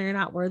person or you're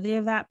not worthy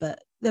of that. But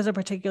there's a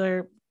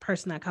particular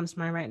person that comes to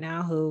mind right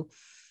now who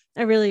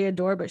I really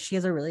adore, but she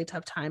has a really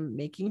tough time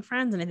making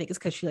friends. And I think it's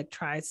because she like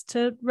tries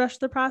to rush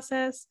the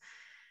process.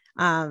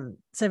 So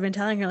I've been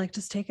telling her like,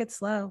 just take it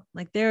slow.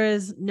 Like there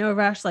is no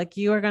rush. Like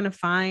you are going to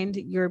find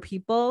your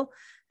people.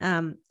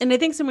 And I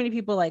think so many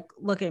people like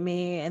look at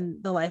me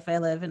and the life I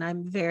live, and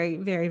I'm very,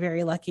 very,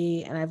 very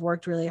lucky. And I've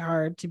worked really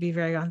hard to be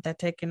very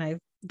authentic, and I've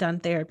done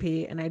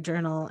therapy and I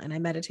journal and I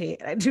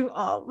meditate and I do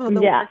all of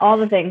the work, all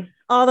the things,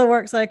 all the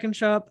work so I can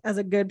show up as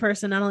a good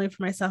person, not only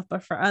for myself,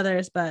 but for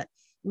others. But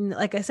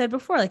like I said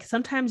before, like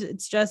sometimes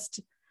it's just,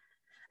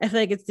 I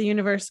feel like it's the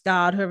universe,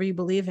 God, whoever you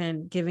believe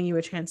in, giving you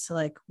a chance to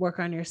like work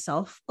on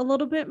yourself a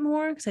little bit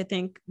more. Cause I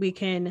think we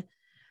can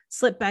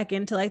slip back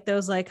into like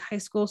those like high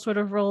school sort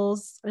of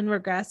roles and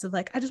regress of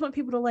like, I just want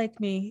people to like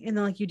me. And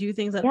then like you do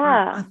things that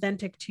aren't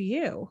authentic to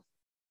you.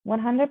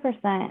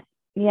 100%.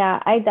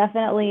 Yeah. I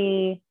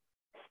definitely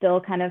still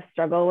kind of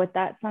struggle with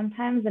that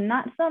sometimes, and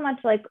not so much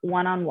like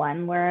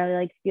one-on-one where I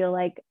like feel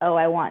like, oh,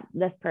 I want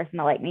this person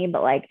to like me,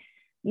 but like,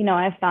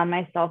 I've found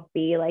myself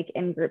be like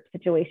in group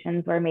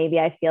situations where maybe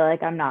I feel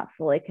like I'm not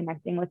fully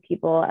connecting with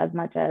people as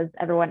much as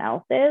everyone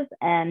else is.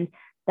 And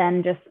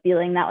then just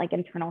feeling that like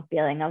internal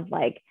feeling of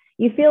like,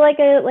 you feel like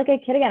a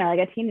kid again, or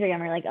like a teenager again,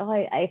 where you're like, oh,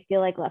 I feel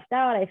like left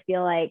out. I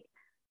feel like,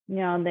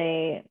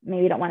 they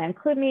maybe don't want to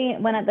include me,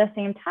 when at the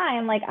same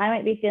time, like I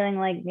might be feeling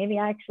like maybe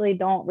I actually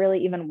don't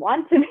really even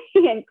want to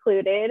be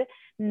included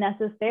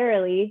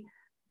necessarily.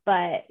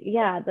 But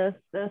yeah, those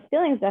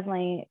feelings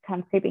definitely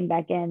come creeping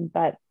back in.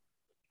 But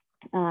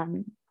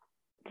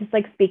just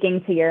like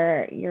speaking to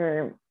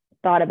your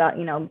thought about,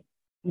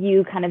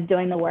 you kind of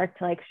doing the work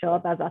to like show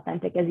up as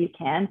authentic as you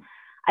can.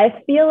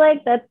 I feel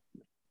like that's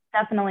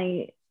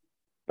definitely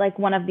like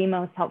one of the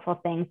most helpful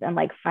things in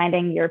like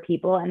finding your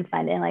people and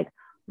finding like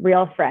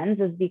real friends,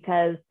 is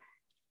because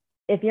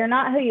if you're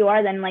not who you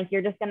are, then like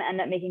you're just going to end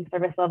up making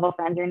surface level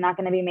friends. You're not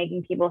going to be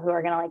making people who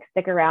are going to like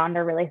stick around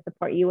or really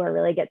support you or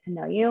really get to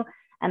know you.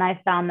 And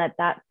I found that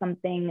that's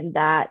something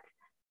that,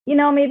 you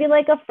know, maybe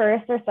like a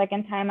first or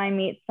second time I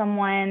meet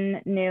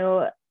someone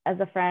new as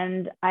a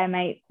friend, I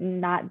might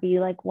not be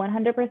like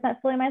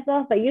 100% fully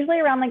myself, but usually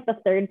around like the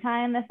third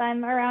time, if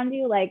I'm around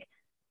you, like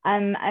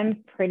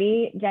I'm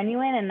pretty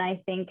genuine. And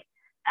I think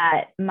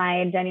that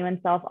my genuine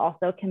self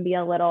also can be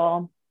a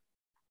little,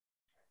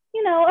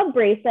 you know,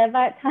 abrasive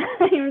at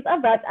times,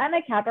 abrupt. I'm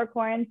a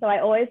Capricorn, so I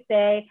always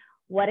say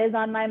what is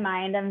on my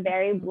mind. I'm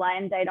very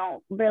blunt. I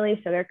don't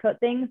really sugarcoat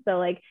things. So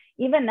like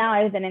even now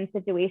I've been in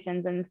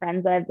situations and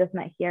friends that I've just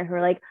met here who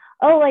are like,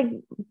 oh, like,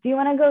 do you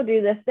want to go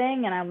do this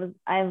thing? And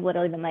I've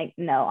literally been like,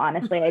 no,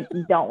 honestly, I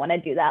don't want to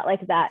do that.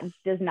 Like that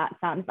does not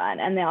sound fun.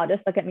 And they all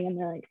just look at me and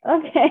they're like,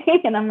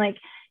 okay. And I'm like,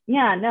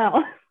 yeah,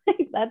 no,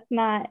 like that's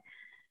not,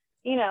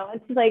 you know,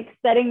 it's like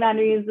setting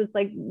boundaries. It's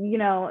like, you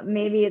know,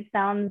 maybe it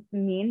sounds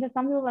mean to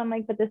some people, but I'm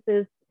like, but this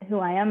is who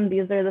I am.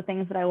 These are the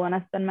things that I want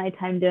to spend my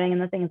time doing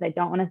and the things I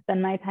don't want to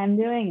spend my time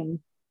doing. And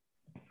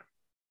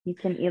you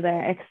can either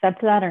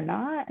accept that or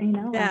not, you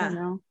know, Yeah. I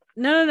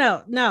don't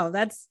know. No.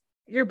 That's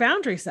your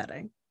boundary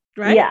setting,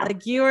 right? Yeah.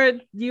 Like you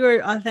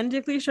are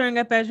authentically showing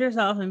up as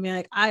yourself and being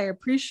like, I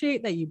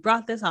appreciate that you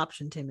brought this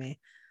option to me,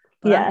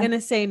 but I'm going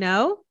to say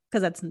no,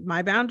 because that's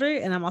my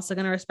boundary. And I'm also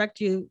going to respect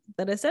you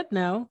that I said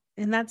no.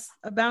 And that's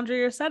a boundary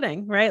you're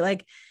setting, right?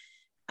 Like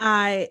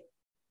I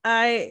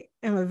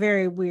am a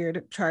very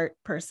weird chart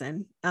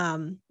person.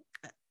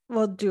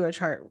 We'll do a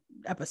chart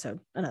episode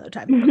another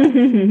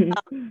time.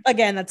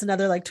 Again, that's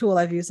another like tool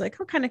I've used, like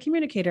what kind of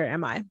communicator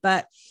am I?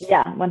 But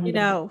yeah, 100%. You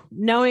know,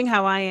 knowing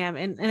how I am,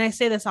 and I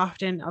say this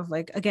often of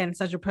like, again,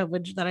 such a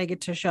privilege that I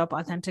get to show up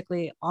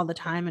authentically all the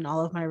time in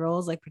all of my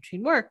roles, like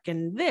between work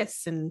and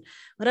this and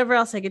whatever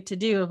else I get to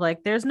do, of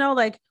like, there's no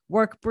like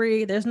work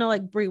Brie, there's no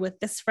like Brie with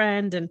this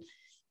friend. And,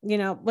 you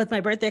know, with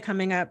my birthday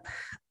coming up,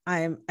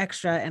 I'm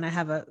extra and I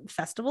have a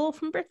festival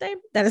for my birthday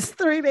that is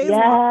 3 days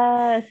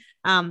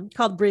long,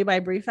 called Brie by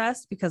Brie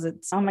Fest, because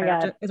it's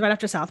it's right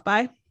after South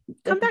by.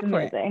 Come back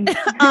for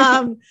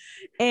it.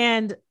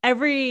 And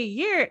every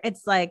year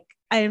it's like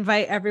I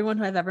invite everyone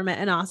who I've ever met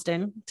in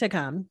Austin to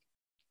come.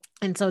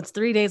 And so it's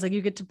 3 days, like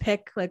you get to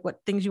pick like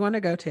what things you want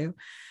to go to.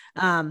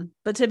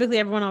 But typically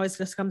everyone always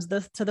just comes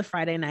to the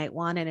Friday night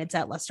one, and it's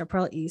at Lester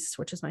Pearl East,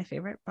 which is my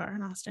favorite bar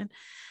in Austin.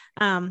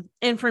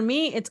 And for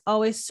me, it's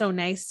always so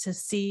nice to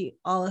see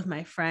all of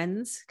my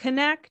friends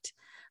connect,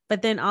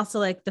 but then also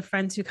like the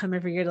friends who come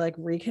every year to like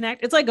reconnect.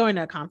 It's like going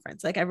to a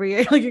conference, like every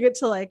year, like you get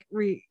to like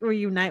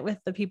reunite with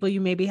the people you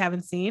maybe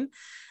haven't seen.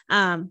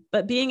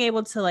 But being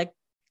able to like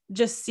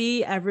just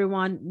see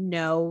everyone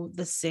know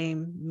the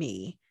same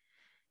me.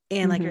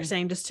 And like you're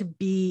saying, just to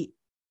be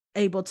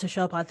able to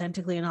show up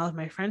authentically in all of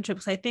my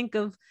friendships. I think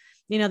of,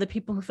 you know, the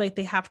people who feel like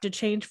they have to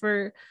change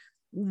for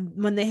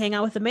when they hang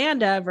out with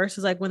Amanda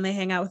versus like when they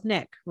hang out with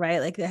Nick,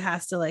 right? Like it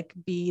has to like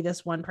be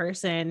this one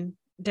person,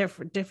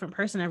 different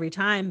person every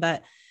time.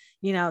 But,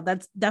 you know,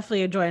 that's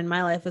definitely a joy in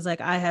my life, is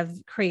like I have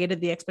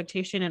created the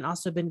expectation and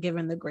also been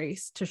given the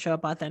grace to show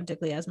up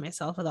authentically as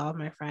myself with all of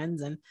my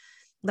friends. And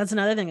that's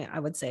another thing I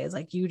would say is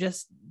like, you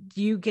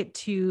get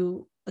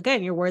to,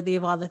 again, you're worthy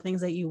of all the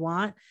things that you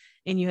want,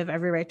 and you have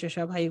every right to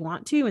show up how you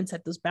want to and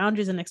set those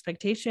boundaries and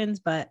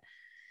expectations. But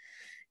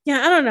yeah,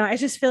 I don't know. I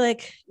just feel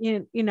like,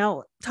 you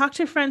know, talk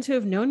to friends who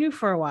have known you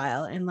for a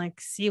while and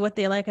like see what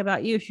they like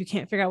about you. If you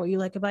can't figure out what you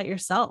like about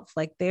yourself,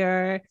 like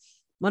they're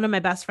one of my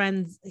best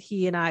friends.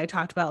 He and I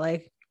talked about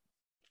like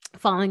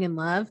falling in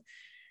love,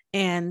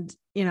 and,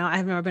 you know,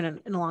 I've never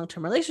been in a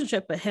long-term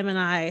relationship, but him and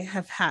I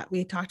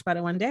we talked about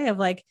it one day of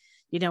like,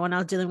 you know, when I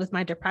was dealing with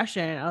my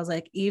depression, I was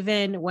like,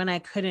 even when I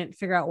couldn't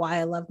figure out why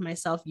I loved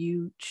myself,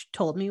 you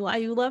told me why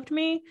you loved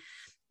me.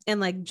 And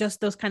like,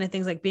 just those kind of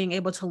things, like being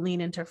able to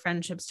lean into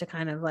friendships to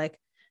kind of like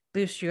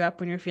boost you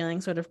up when you're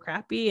feeling sort of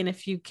crappy. And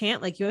if you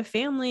can't, like you have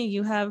family,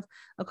 you have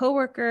a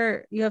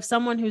coworker, you have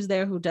someone who's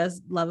there who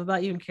does love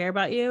about you and care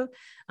about you.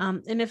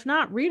 And if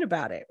not, read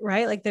about it,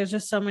 right? Like there's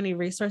just so many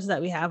resources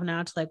that we have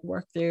now to like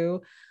work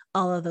through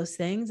all of those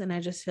things. And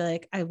I just feel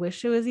like I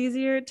wish it was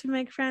easier to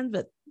make friends,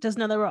 but just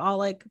know that we're all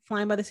like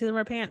flying by the seat of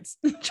our pants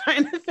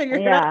trying to figure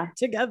it out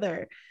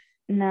together.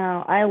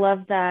 No, I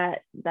love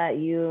that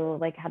you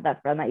like had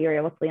that friend that you were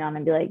able to lean on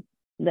and be like,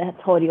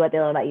 that told you what they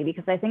love about you,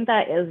 because I think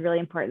that is really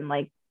important.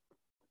 Like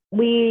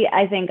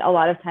I think a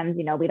lot of times,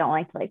 you know, we don't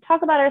like to like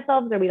talk about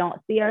ourselves, or we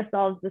don't see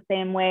ourselves the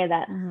same way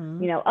that,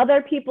 you know,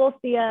 other people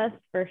see us,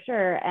 for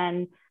sure.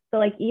 And so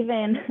like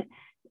even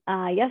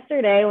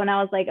yesterday when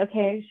I was like,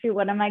 okay, shoot,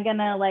 what am I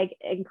gonna like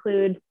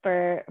include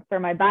for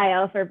my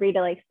bio for Brie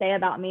to like say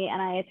about me?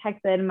 And I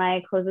texted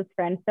my closest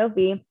friend,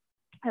 Sophie,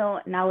 who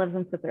now lives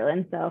in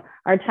Switzerland. So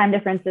our time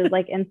difference is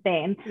like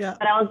insane. Yeah.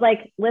 But I was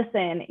like,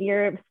 listen,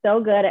 you're so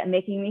good at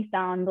making me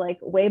sound like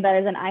way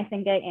better than I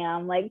think I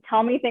am. Like,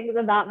 tell me things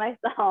about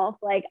myself.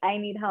 Like, I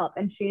need help.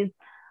 And she's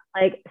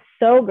like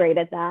so great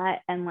at that.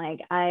 And like,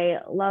 I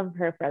love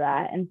her for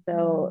that. And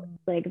so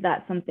like,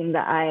 that's something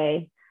that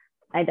I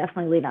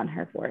definitely lean on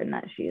her for, and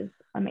that she's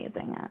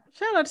amazing at.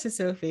 Shout out to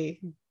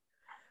Sophie.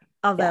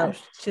 Although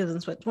Yes. she lives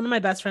in Switzerland. One of my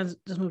best friends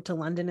just moved to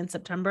London in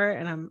September,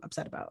 and I'm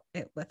upset about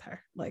it with her.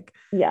 Like,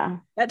 Yeah,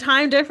 that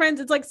time difference,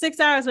 it's like 6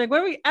 hours. Like,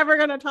 when are we ever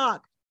gonna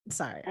talk?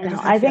 Sorry. I know.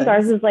 I think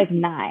ours is like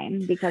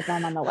 9 because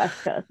I'm on the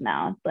West Coast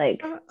now. It's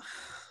like,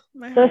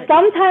 so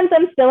sometimes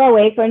I'm still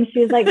awake when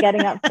she's like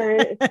getting up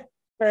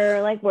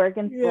for like work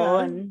and school,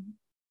 and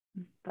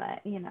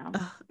but you know.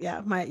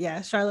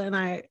 Charlotte and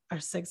I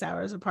are 6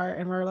 hours apart,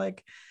 and we're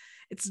like,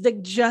 it's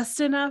like just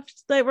enough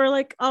that we're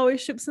like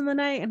always ships in the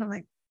night, and I'm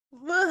like,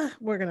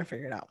 we're gonna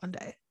figure it out one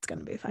day. It's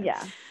gonna be fine.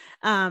 Yeah.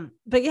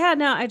 But yeah,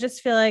 no, I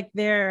just feel like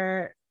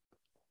they're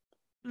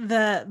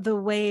the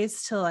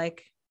ways to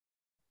like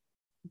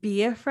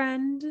be a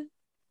friend.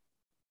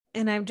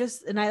 And I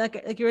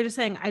like you were just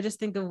saying, I just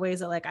think of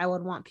ways that like I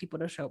would want people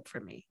to show up for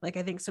me. Like,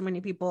 I think so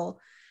many people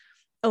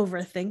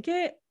overthink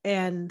it,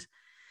 and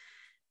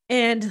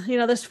you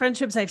know, there's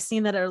friendships I've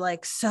seen that are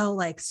like so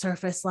like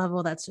surface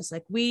level. That's just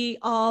like, we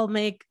all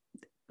make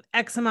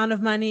X amount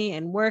of money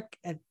and work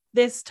at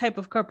this type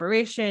of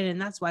corporation,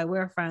 and that's why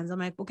we're friends. I'm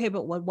like, okay,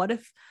 but what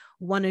if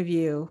one of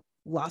you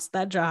lost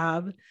that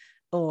job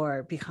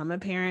or become a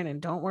parent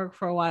and don't work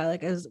for a while?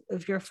 Like,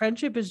 if your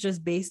friendship is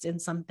just based in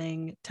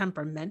something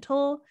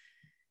temperamental,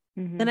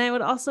 then I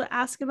would also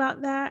ask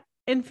about that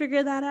and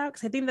figure that out.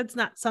 Cause I think that's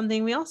not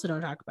something we also don't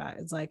talk about.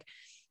 It's like,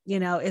 you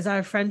know, is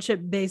our friendship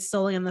based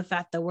solely on the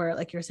fact that we're,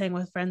 like you're saying,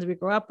 with friends we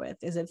grew up with?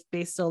 Is it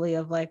based solely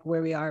of like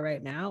where we are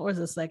right now? Or is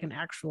this like an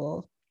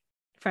actual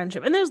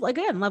friendship? And there's like,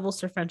 again, levels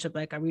to friendship.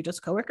 Like, are we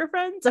just coworker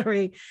friends? Are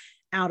we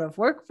out of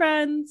work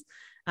friends?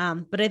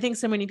 But I think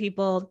so many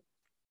people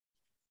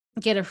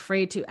get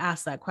afraid to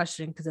ask that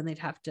question, because then they'd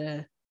have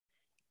to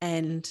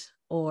end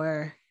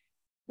or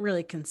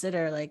really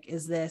consider, like,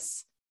 is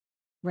this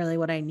really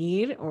what I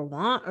need or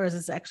want, or is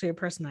this actually a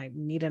person I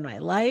need in my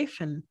life?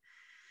 And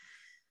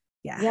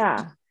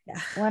yeah,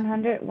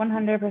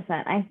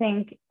 100%. I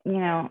think, you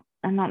know,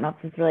 I don't know if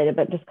it's related,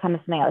 but just kind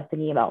of something I was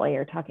thinking about while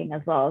you're talking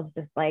as well,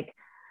 is just like,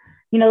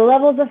 you know, the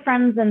levels of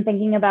friends, and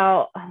thinking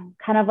about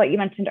kind of what you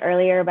mentioned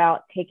earlier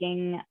about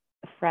taking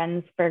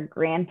friends for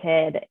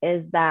granted,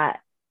 is that,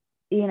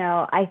 you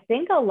know, I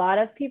think a lot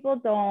of people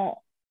don't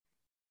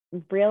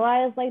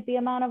realize like the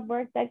amount of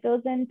work that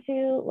goes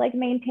into like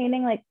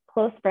maintaining like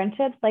close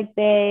friendships. Like,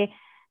 they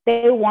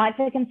want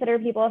to consider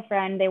people a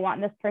friend, they want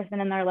this person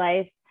in their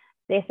life,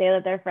 they say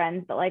that they're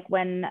friends, but like,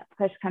 when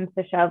push comes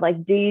to shove,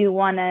 like, do you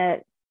want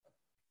to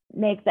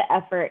make the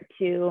effort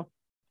to,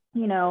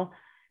 you know,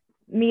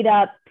 meet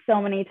up so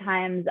many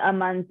times a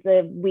month,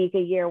 a week, a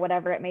year,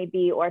 whatever it may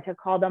be, or to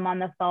call them on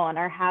the phone,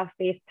 or have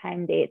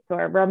FaceTime dates,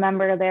 or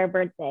remember their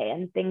birthday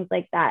and things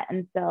like that?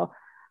 And so,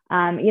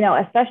 you know,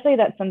 especially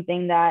that's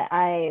something that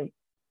I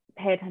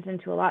pay attention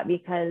to a lot,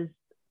 because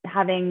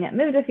having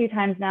moved a few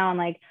times now and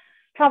like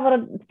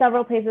traveled to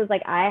several places,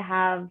 like, I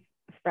have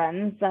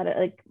friends that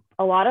like,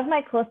 a lot of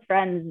my close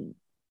friends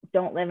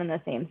don't live in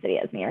the same city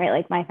as me, right?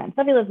 Like, my friend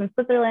Sophie lives in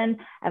Switzerland.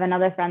 I have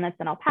another friend that's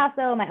in El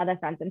Paso. My other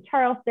friend's in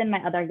Charleston.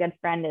 My other good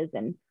friend is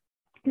in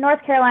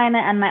North Carolina.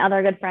 And my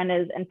other good friend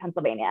is in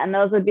Pennsylvania. And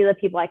those would be the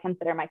people I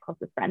consider my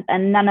closest friends.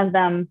 And none of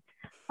them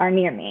are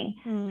near me.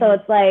 So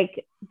it's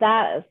like,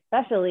 that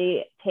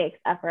especially takes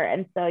effort.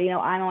 And so, you know,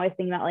 I'm always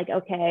thinking about like,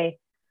 okay,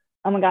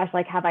 oh my gosh,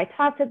 like, have I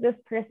talked to this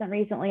person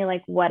recently?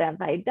 Like, what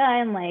have I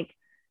done? Like,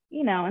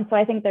 you know, and so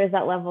I think there's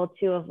that level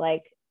too of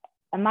like,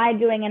 am I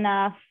doing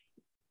enough?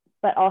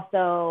 But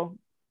also,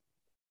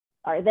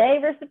 are they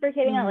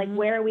reciprocating it? Like,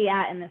 where are we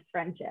at in this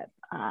friendship?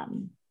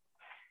 And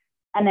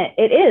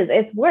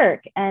it's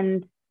work,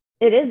 and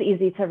it is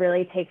easy to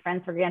really take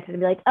friends for granted and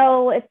be like,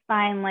 oh, it's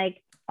fine.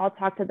 Like, I'll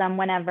talk to them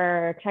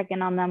whenever, check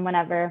in on them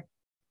whenever.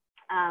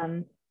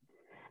 And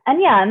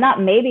yeah, and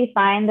that may be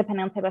fine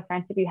depending on the type of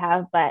friendship you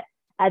have. But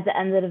at the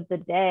end of the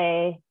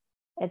day,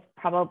 it's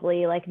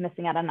probably like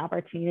missing out on an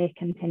opportunity to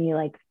continue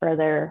like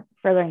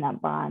furthering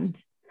that bond,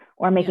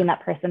 or making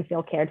that person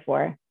feel cared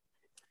for.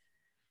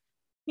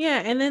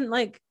 Yeah. And then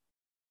like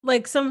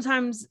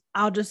sometimes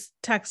I'll just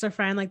text a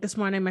friend. Like this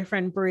morning, my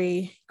friend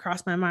Bree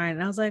crossed my mind,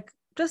 and I was like,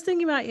 just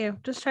thinking about you,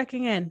 just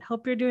checking in,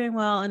 hope you're doing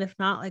well. And if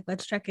not, like,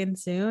 let's check in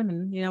soon.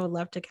 And, you know, would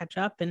love to catch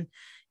up. And,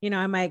 you know,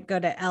 I might go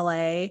to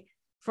LA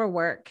for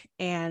work,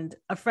 and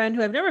a friend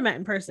who I've never met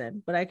in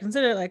person, but I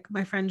consider like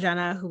my friend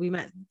Jenna, who we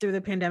met through the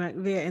pandemic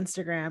via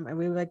Instagram, and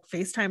we like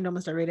FaceTimed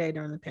almost every day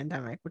during the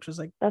pandemic, which was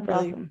like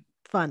really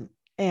fun.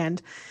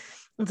 And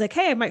it's like,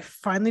 hey, I might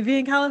finally be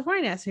in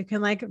California, so you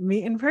can like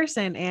meet in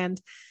person. And,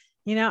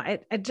 you know,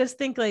 I just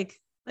think like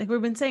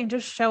we've been saying,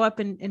 just show up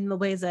in the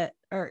ways that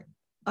are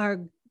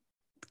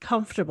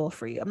comfortable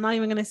for you. I'm not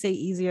even going to say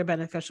easy or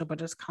beneficial, but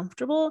just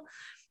comfortable.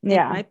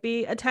 Yeah. It might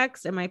be a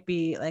text. It might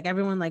be like,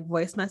 everyone like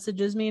voice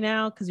messages me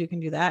now, because you can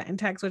do that in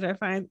text, which I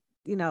find,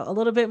 you know, a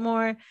little bit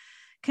more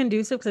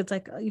conducive, because it's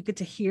like you get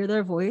to hear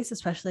their voice,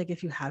 especially like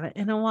if you haven't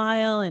in a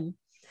while. And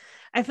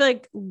I feel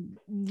like,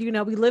 you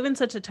know, we live in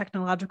such a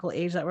technological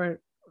age that we're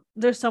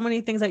there's so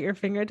many things at your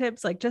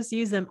fingertips, like just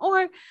use them.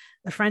 Or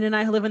a friend and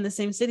I who live in the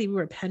same city, we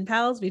were pen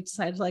pals. We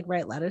decided to like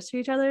write letters to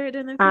each other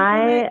during the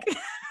pandemic.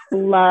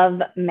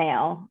 Love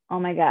mail. Oh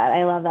my God.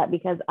 I love that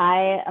because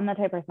I am the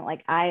type of person,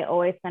 like I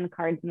always send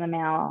cards in the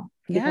mail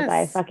because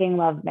I fucking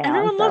love mail.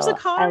 Everyone loves a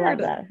card. I love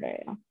that for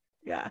you.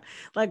 Yeah.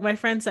 Like my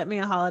friend sent me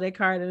a holiday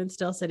card and it's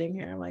still sitting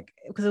here. I'm like,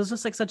 because it was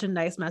just like such a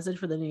nice message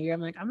for the new year.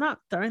 I'm like, I'm not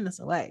throwing this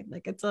away.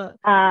 Like it's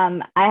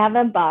I have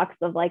a box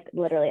of like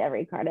literally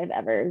every card I've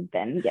ever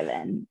been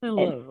given.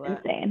 It's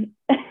insane.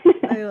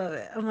 I love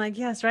it. I'm like,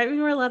 yes, write me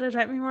more letters,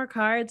 write me more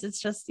cards. It's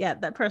just,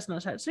 that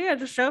personal touch. So yeah,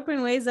 just show up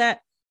in ways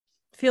that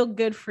feel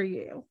good for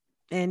you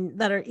and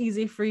that are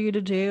easy for you to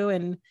do.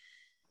 And,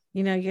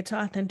 you get to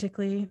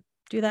authentically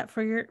do that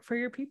for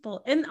your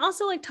people. And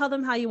also like tell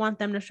them how you want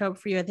them to show up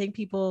for you. I think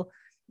people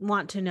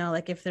want to know,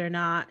 like, if they're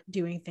not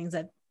doing things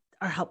that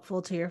are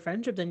helpful to your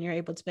friendship, then you're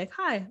able to be like,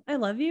 hi, I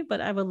love you,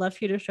 but I would love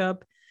for you to show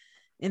up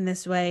in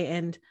this way.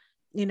 And,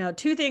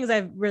 two things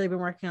I've really been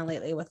working on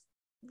lately with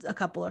a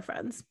couple of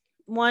friends.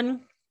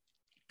 One,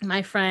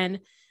 my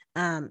friend,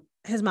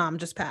 his mom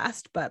just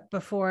passed, but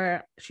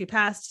before she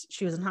passed,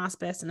 she was in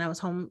hospice and I was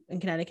home in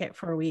Connecticut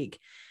for a week.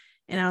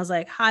 And I was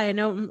like, hi, I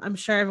know, I'm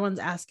sure everyone's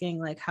asking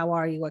like, how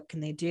are you? What can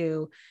they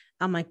do?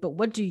 I'm like, but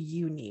what do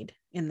you need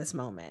in this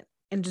moment?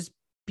 And just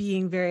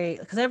being very,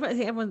 because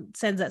everyone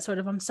sends that sort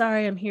of, I'm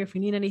sorry, I'm here if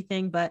you need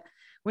anything. But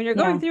when you're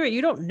going through it,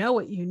 you don't know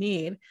what you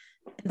need.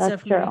 And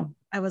that's true.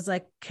 I was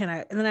like,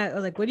 and then I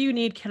was like, what do you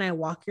need? Can I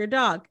walk your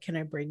dog? Can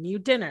I bring you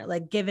dinner?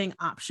 Like giving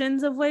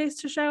options of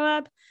ways to show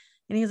up.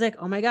 And he's like,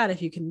 oh my God,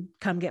 if you can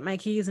come get my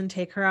keys and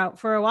take her out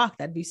for a walk,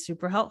 that'd be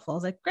super helpful. I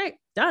was like, great,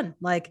 done.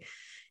 Like,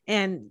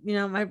 and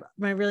my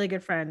really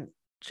good friend,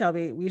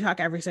 Shelby, we talk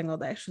every single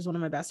day. She's one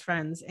of my best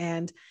friends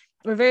and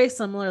we're very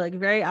similar, like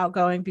very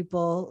outgoing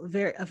people,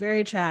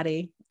 very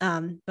chatty.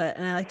 And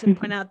I like to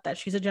point out that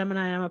she's a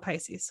Gemini and I'm a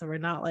Pisces. So we're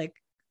not like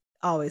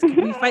always,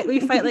 we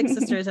fight like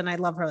sisters and I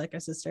love her like a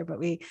sister, but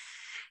we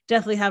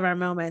definitely have our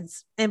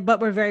moments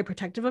but we're very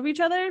protective of each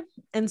other.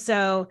 And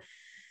so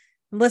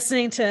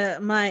listening to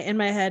in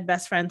my head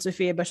best friend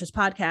Sophia Bush's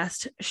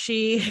podcast,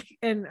 she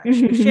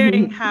was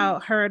sharing how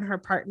her and her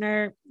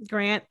partner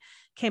Grant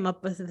came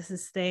up with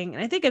this thing,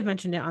 and I think I've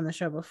mentioned it on the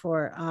show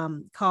before,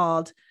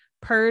 called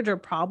Purge or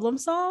Problem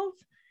Solve.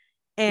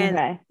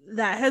 And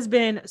that has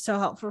been so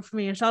helpful for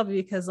me and Shelby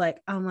because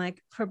I'm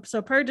like,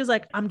 so Purge is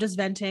like, I'm just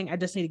venting, I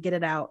just need to get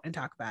it out and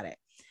talk about it.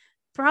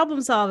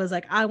 Problem Solve is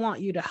like, I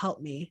want you to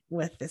help me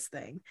with this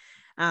thing.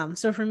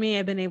 So for me,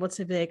 I've been able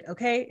to be like,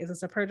 okay, is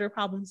this a purge or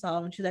problem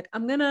solve? And she's like,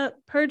 I'm going to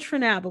purge for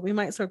now, but we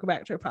might circle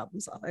back to a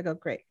problem solve. I go,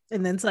 great.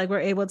 And then it's like,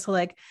 we're able to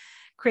like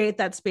create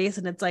that space.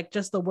 And it's like,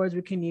 just the words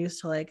we can use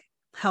to like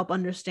help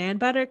understand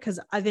better. Cause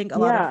I think a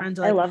lot of friends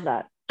are like, I love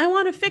that. I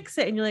want to fix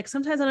it. And you're like,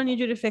 sometimes I don't need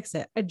you to fix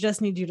it. I just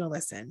need you to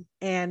listen.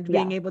 And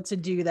being able to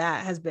do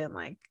that has been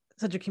like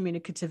such a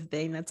communicative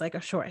thing. That's like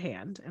a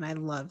shorthand. And I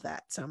love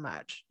that so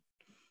much.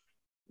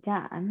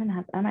 Yeah, I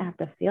might have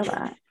to feel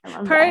that.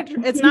 Purge,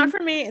 it's not for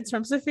me. It's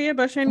from Sophia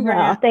Bush and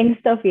Grant. Oh,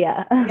 thanks,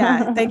 Sophia.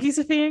 Yeah, thank you,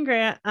 Sophia and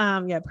Grant.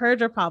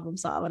 Purge or problem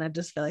solve. And I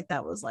just feel like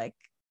that was like,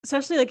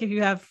 especially like if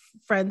you have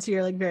friends who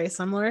you're like very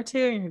similar to,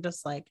 and you're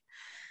just like,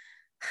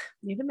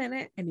 need a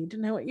minute. I need to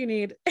know what you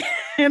need.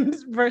 And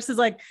versus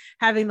like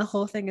having the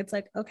whole thing, it's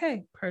like,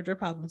 okay, purge or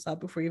problem solve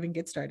before you even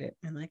get started.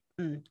 And like,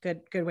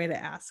 good way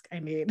to ask. I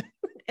need,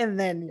 and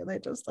then you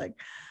like just like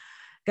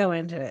go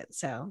into it.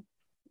 So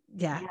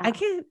yeah. I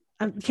can't.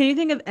 Can you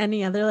think of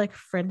any other like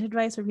friend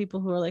advice for people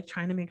who are like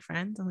trying to make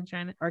friends and like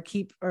trying to or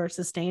keep or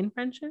sustain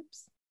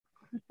friendships?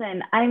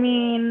 Listen, I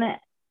mean,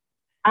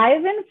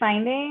 I've been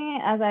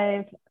finding as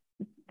I've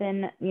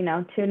been,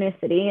 to a new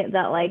city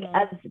that like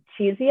as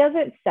cheesy as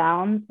it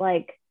sounds,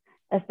 like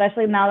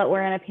especially now that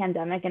we're in a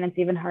pandemic and it's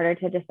even harder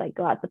to just like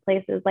go out to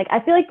places. Like I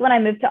feel like when I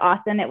moved to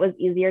Austin, it was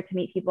easier to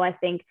meet people. I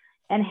think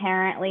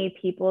inherently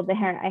people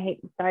there,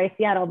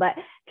 Seattle, but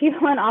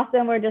people in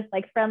Austin were just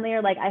like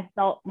friendlier. Like I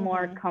felt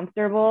more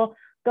comfortable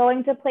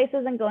going to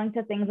places and going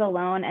to things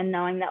alone and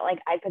knowing that like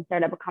I could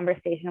start up a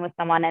conversation with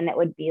someone and it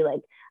would be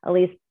like at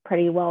least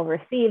pretty well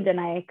received and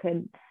I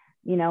could,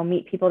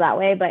 meet people that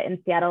way. But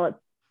in Seattle,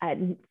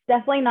 it's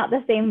definitely not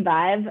the same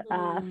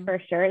vibe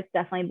for sure. It's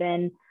definitely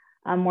been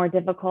more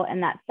difficult in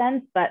that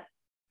sense, but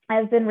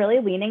I've been really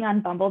leaning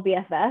on Bumble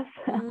BFF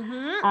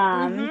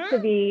to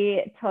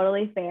be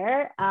totally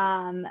fair,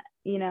 on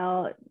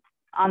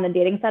the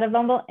dating side of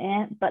Bumble,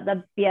 but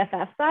the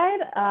BFF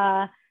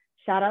side,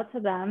 shout out to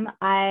them.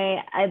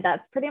 I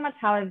that's pretty much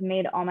how I've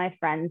made all my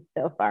friends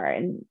so far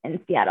in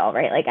Seattle,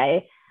 right? Like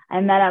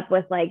I met up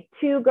with like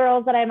 2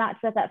 girls that I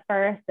matched with at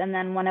first, and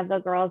then one of the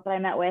girls that I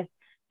met with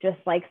just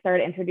like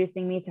started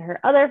introducing me to her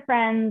other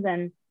friends.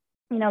 And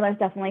there's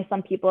definitely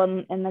some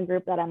people in the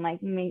group that I'm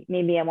like,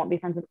 maybe I won't be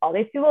friends with all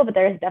these people, but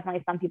there's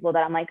definitely some people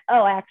that I'm like,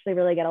 oh, I actually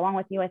really get along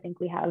with you. I think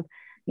we have,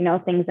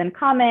 things in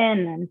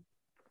common.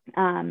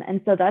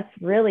 And so that's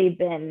really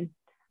been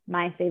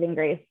my saving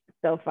grace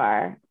so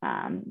far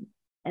in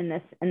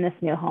this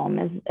new home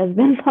has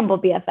been Bumble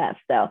BFF.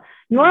 So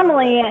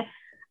normally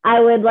I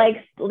would like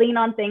lean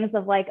on things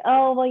of like,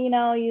 oh, well,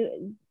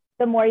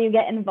 the more you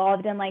get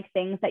involved in like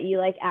things that you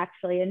like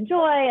actually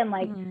enjoy and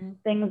like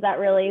things that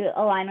really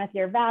align with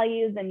your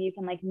values, and you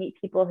can like meet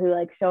people who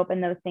like show up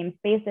in those same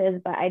spaces.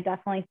 But I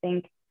definitely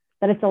think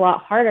that it's a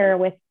lot harder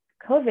with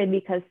COVID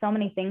because so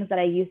many things that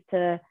I used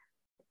to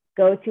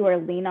go to or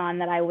lean on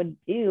that I would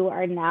do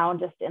are now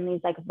just in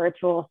these like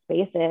virtual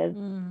spaces.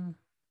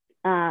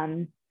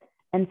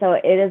 And so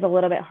it is a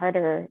little bit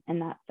harder in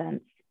that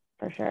sense,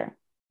 for sure.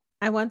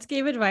 I once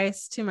gave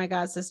advice to my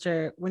god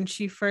sister when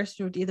she first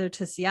moved either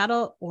to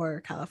Seattle or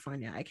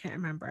California. I can't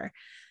remember.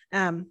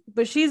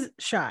 But she's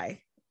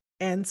shy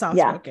and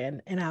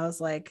soft-spoken. And I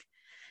was like,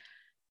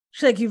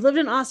 she's like, you've lived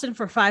in Austin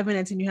for 5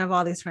 minutes and you have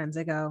all these friends.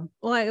 I go,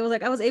 well, it was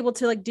like, I was able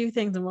to like do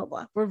things and blah,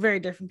 blah. We're very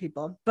different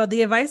people. But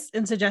the advice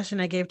and suggestion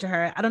I gave to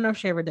her, I don't know if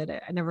she ever did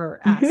it. I never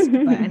asked,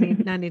 but I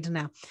need to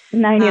know.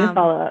 Now I need to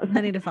follow up.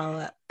 I need to follow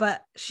up.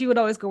 But she would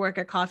always go work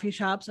at coffee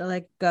shops or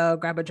like go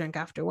grab a drink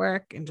after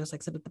work and just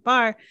like sit at the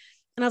bar.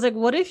 And I was like,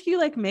 what if you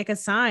like make a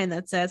sign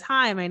that says,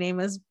 hi, my name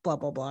is blah,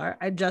 blah, blah.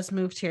 I just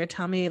moved here.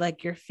 Tell me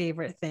like your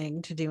favorite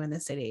thing to do in the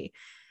city.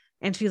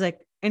 And she's like,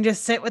 and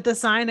just sit with the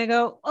sign. I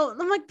go, oh,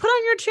 I'm like, put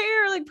on your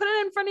chair, like put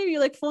it in front of you,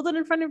 like fold it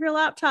in front of your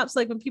laptops.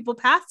 Like when people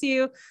pass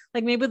you,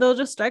 like maybe they'll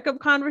just strike up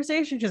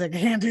conversation. She's like, I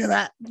can't do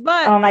that.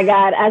 But oh my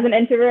God, as an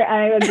introvert,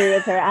 I agree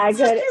with her. I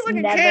could like,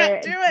 never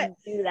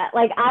do that.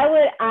 Like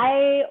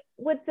I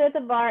would sit at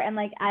the bar and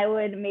like, I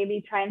would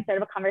maybe try and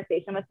start up a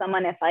conversation with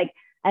someone if like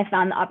I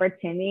found the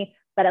opportunity,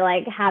 but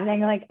like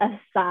having like a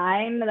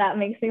sign that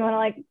makes me want to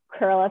like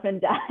curl up and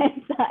die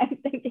inside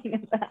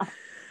thinking about.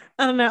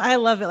 I don't know. I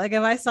love it. Like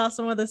if I saw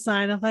someone with a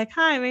sign of like,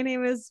 hi, my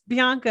name is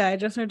Bianca. I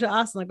just moved to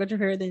Austin. Like, what's your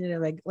favorite thing? They're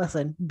like,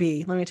 listen,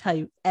 B, let me tell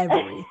you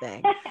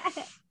everything.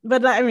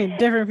 But I mean,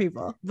 different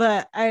people.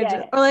 But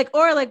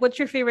or like, what's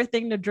your favorite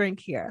thing to drink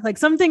here? Like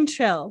something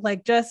chill.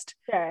 Like just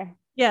sure.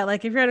 Yeah,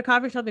 like if you're at a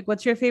coffee shop, like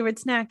what's your favorite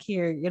snack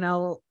here? You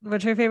know,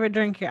 what's your favorite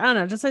drink here? I don't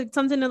know, just like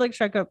something to like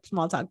strike up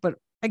small talk. But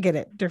I get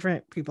it.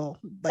 Different people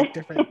like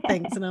different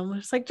things. And I'm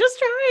just like, just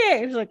try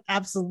it. She's like,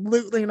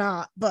 absolutely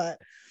not.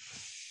 But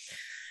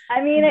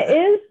I mean,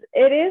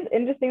 it is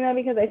interesting though,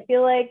 because I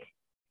feel like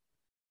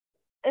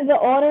the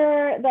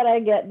older that I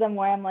get, the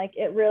more I'm like,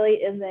 it really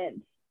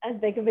isn't as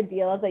big of a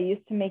deal as I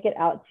used to make it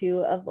out to,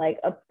 of like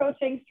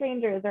approaching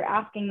strangers or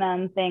asking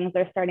them things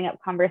or starting up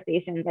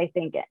conversations. I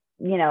think,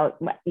 you know,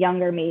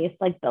 younger me used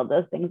to like build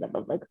those things up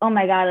of like, oh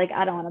my God, like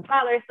I don't want to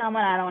bother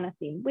someone. I don't want to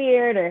seem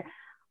weird or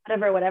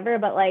whatever.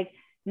 But like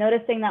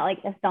noticing that like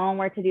if someone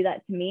were to do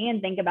that to me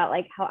and think about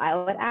like how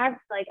I would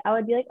act, like I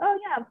would be like, oh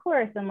yeah, of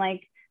course. And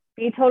like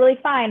be totally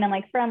fine and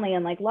like friendly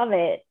and like love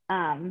it.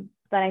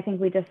 But I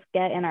think we just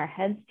get in our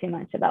heads too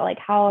much about like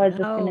how is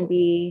this going to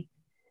be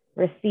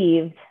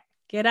received.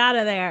 Get out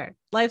of there.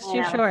 Life's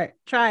too short.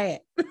 Try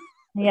it.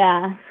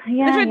 Yeah.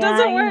 If it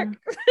doesn't work,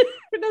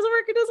 it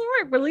doesn't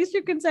work. But at least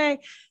you can say,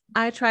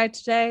 I tried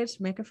today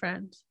to make a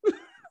friend.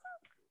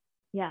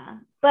 Yeah.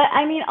 But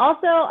I mean,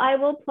 also I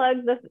will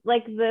plug this,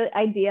 like the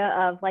idea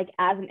of like,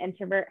 as an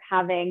introvert,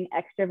 having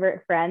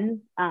extrovert friends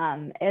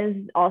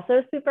is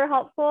also super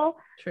helpful.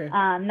 True.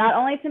 Not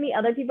only to meet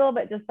other people,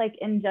 but just like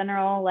in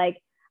general, like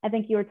I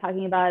think you were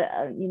talking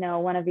about, you know,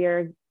 one of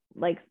your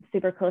like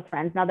super close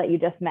friends now that you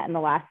just met in the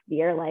last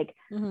year, like,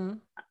 you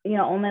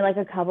know, only like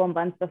a couple of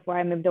months before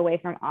I moved away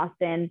from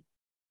Austin,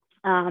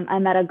 I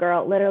met a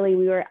girl, literally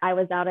I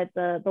was out at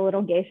the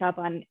little gay shop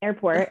on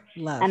airport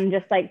and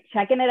just like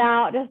checking it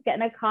out, just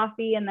getting a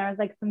coffee. And there was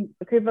like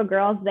a group of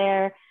girls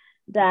there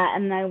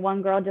and then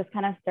one girl just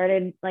kind of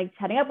started like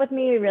chatting up with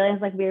me. We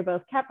realized like we were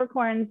both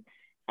Capricorns,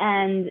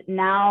 and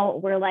now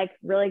we're like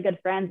really good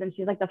friends. And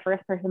she's like the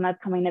first person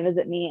that's coming to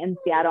visit me in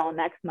Seattle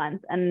next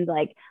month. And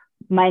like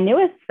my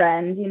newest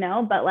friend, you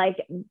know, but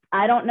like,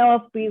 I don't know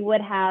if we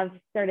would have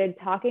started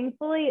talking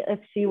fully if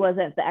she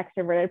wasn't the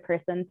extroverted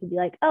person to be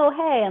like, oh,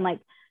 hey, and like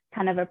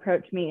kind of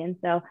approach me. And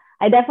so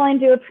I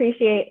definitely do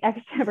appreciate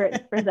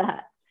extroverts for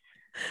that.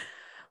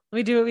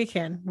 We do what we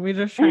can. We're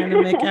just trying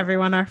to make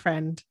everyone our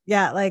friend.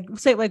 Yeah. Like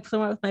say like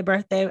someone with my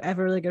birthday, I have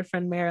a really good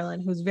friend, Marilyn,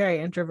 who's very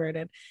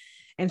introverted.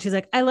 And she's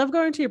like, I love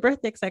going to your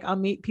birthday because like I'll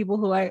meet people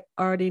who I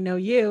already know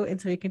you.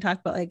 And so you can talk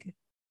about like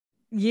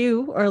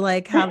you or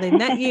like how they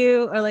met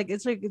you, or like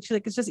it's like she's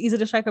like, it's just easy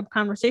to strike up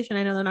conversation.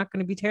 I know they're not going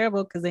to be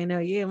terrible because they know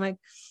you. I'm like,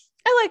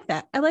 I like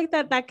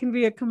that. That can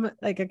be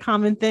a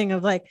common thing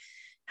of like,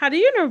 how do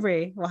you know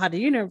Brie? Well, how do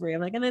you know Brie?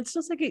 I'm like, and it's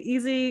just like an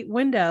easy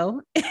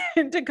window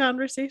into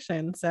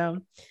conversation. So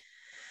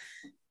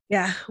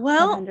yeah,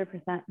 well,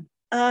 100%.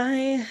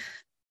 I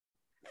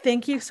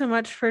thank you so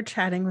much for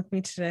chatting with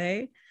me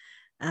today.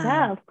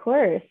 Yeah, of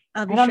course.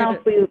 I don't know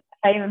if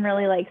I even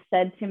really like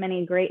said too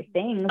many great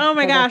things. Oh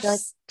my gosh, like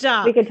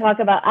stop. I could talk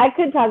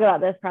about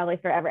this probably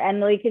forever.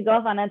 And we could go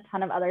off on a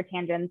ton of other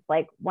tangents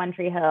like One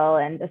Tree Hill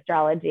and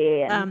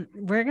astrology and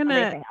we're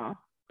gonna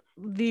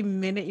the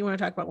minute you want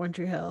to talk about One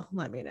Tree Hill,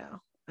 let me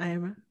know. I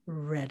am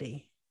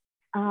ready.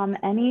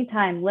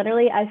 Anytime.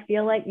 Literally, I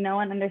feel like no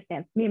one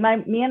understands me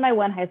and my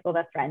one high school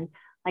best friend.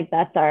 Like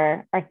that's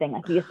our thing.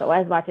 Like we used to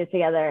always watch it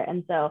together.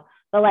 And so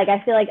But like,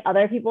 I feel like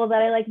other people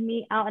that I like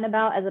meet out and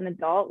about as an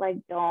adult, like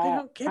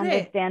don't get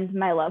understand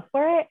my love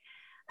for it.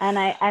 And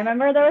I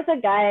remember there was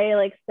a guy I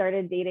like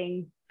started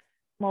dating.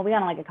 Well, we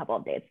went on like a couple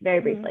of dates very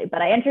briefly,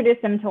 but I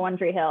introduced him to One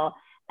Tree Hill,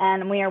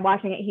 and we were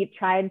watching it. He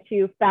tried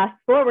to fast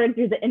forward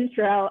through the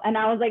intro, and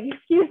I was like,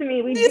 excuse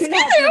me, we do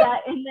not do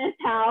that in this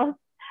house.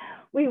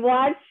 We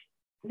watch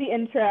the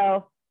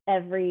intro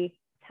every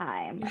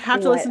time. You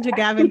have to listen to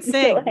Gavin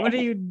sing. What are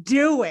you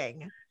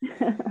doing?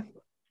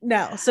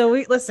 No. So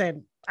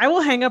listen, I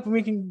will hang up and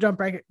we can jump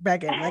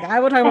back in. Like,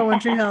 I will talk about One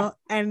Tree Hill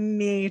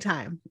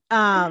anytime.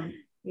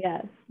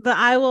 Yes. But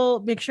I will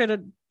make sure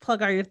to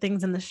plug all your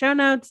things in the show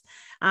notes.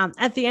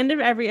 At the end of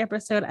every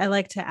episode, I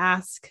like to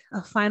ask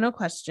a final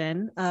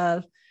question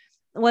of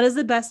what is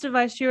the best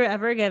advice you were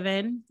ever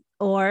given,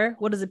 or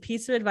what is a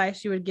piece of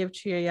advice you would give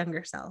to your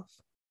younger self?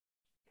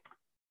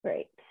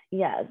 Great.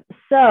 Yes.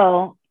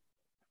 So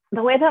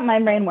the way that my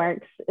brain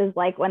works is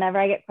like, whenever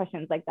I get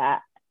questions like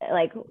that,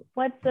 like,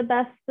 what's the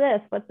best this?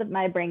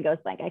 My brain goes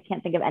blank. I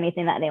can't think of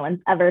anything that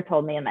anyone's ever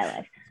told me in my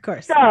life. Of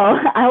course. So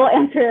I will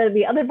answer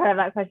the other part of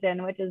that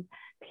question, which is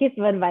piece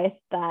of advice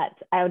that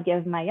I would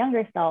give my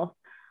younger self,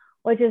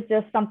 which is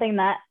just something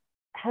that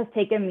has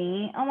taken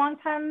me a long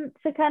time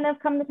to kind of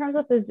come to terms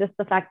with, is just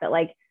the fact that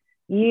like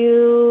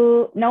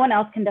no one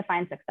else can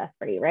define success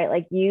for you, right?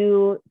 Like,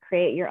 you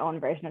create your own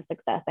version of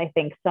success. I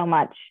think so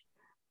much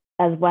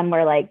as when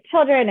we're like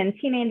children and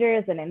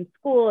teenagers and in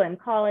school and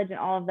college and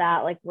all of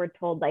that, like, we're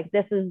told like,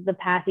 this is the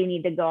path you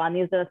need to go on.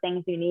 These are the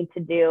things you need to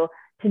do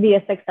to be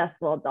a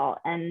successful adult.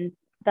 And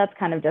that's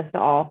kind of just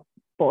all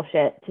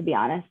bullshit, to be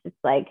honest. It's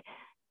like,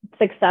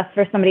 success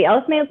for somebody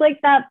else may look like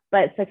that,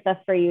 but success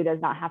for you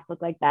does not have to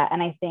look like that.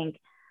 And I think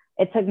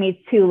it took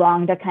me too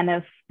long to kind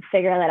of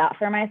figure that out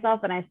for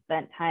myself. And I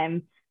spent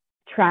time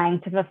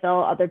trying to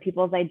fulfill other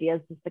people's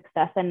ideas of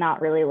success and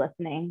not really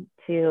listening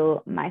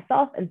to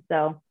myself. And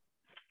so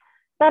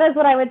that is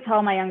what I would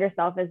tell my younger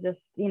self, is just,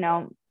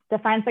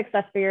 define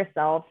success for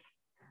yourself.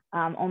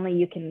 Only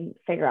you can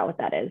figure out what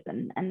that is,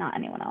 and not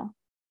anyone else.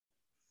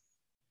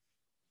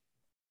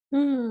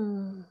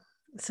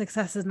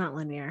 Success is not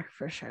linear,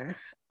 for sure.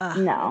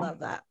 No.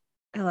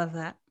 I love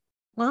that.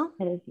 Well,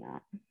 it is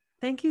not.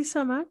 Thank you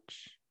so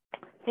much.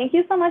 Thank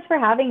you so much for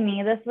having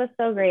me. This was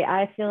so great.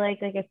 I feel like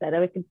I said,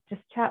 we could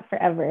just chat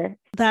forever.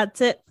 That's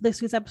it for this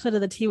week's episode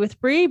of The Tea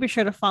with Bree. Be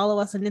sure to follow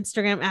us on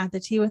Instagram at The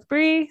Tea with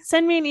Bree.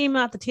 Send me an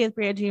email at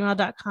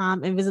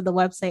theteawithbree@gmail.com and visit the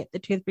website,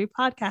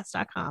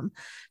 theteawithbreepodcast.com.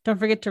 Don't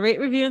forget to rate,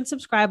 review, and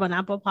subscribe on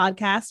Apple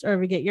Podcasts or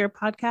wherever you get your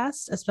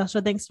podcasts. A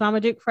special thanks to Mama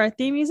Duke for our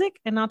theme music,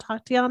 and I'll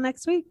talk to y'all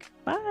next week.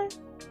 Bye.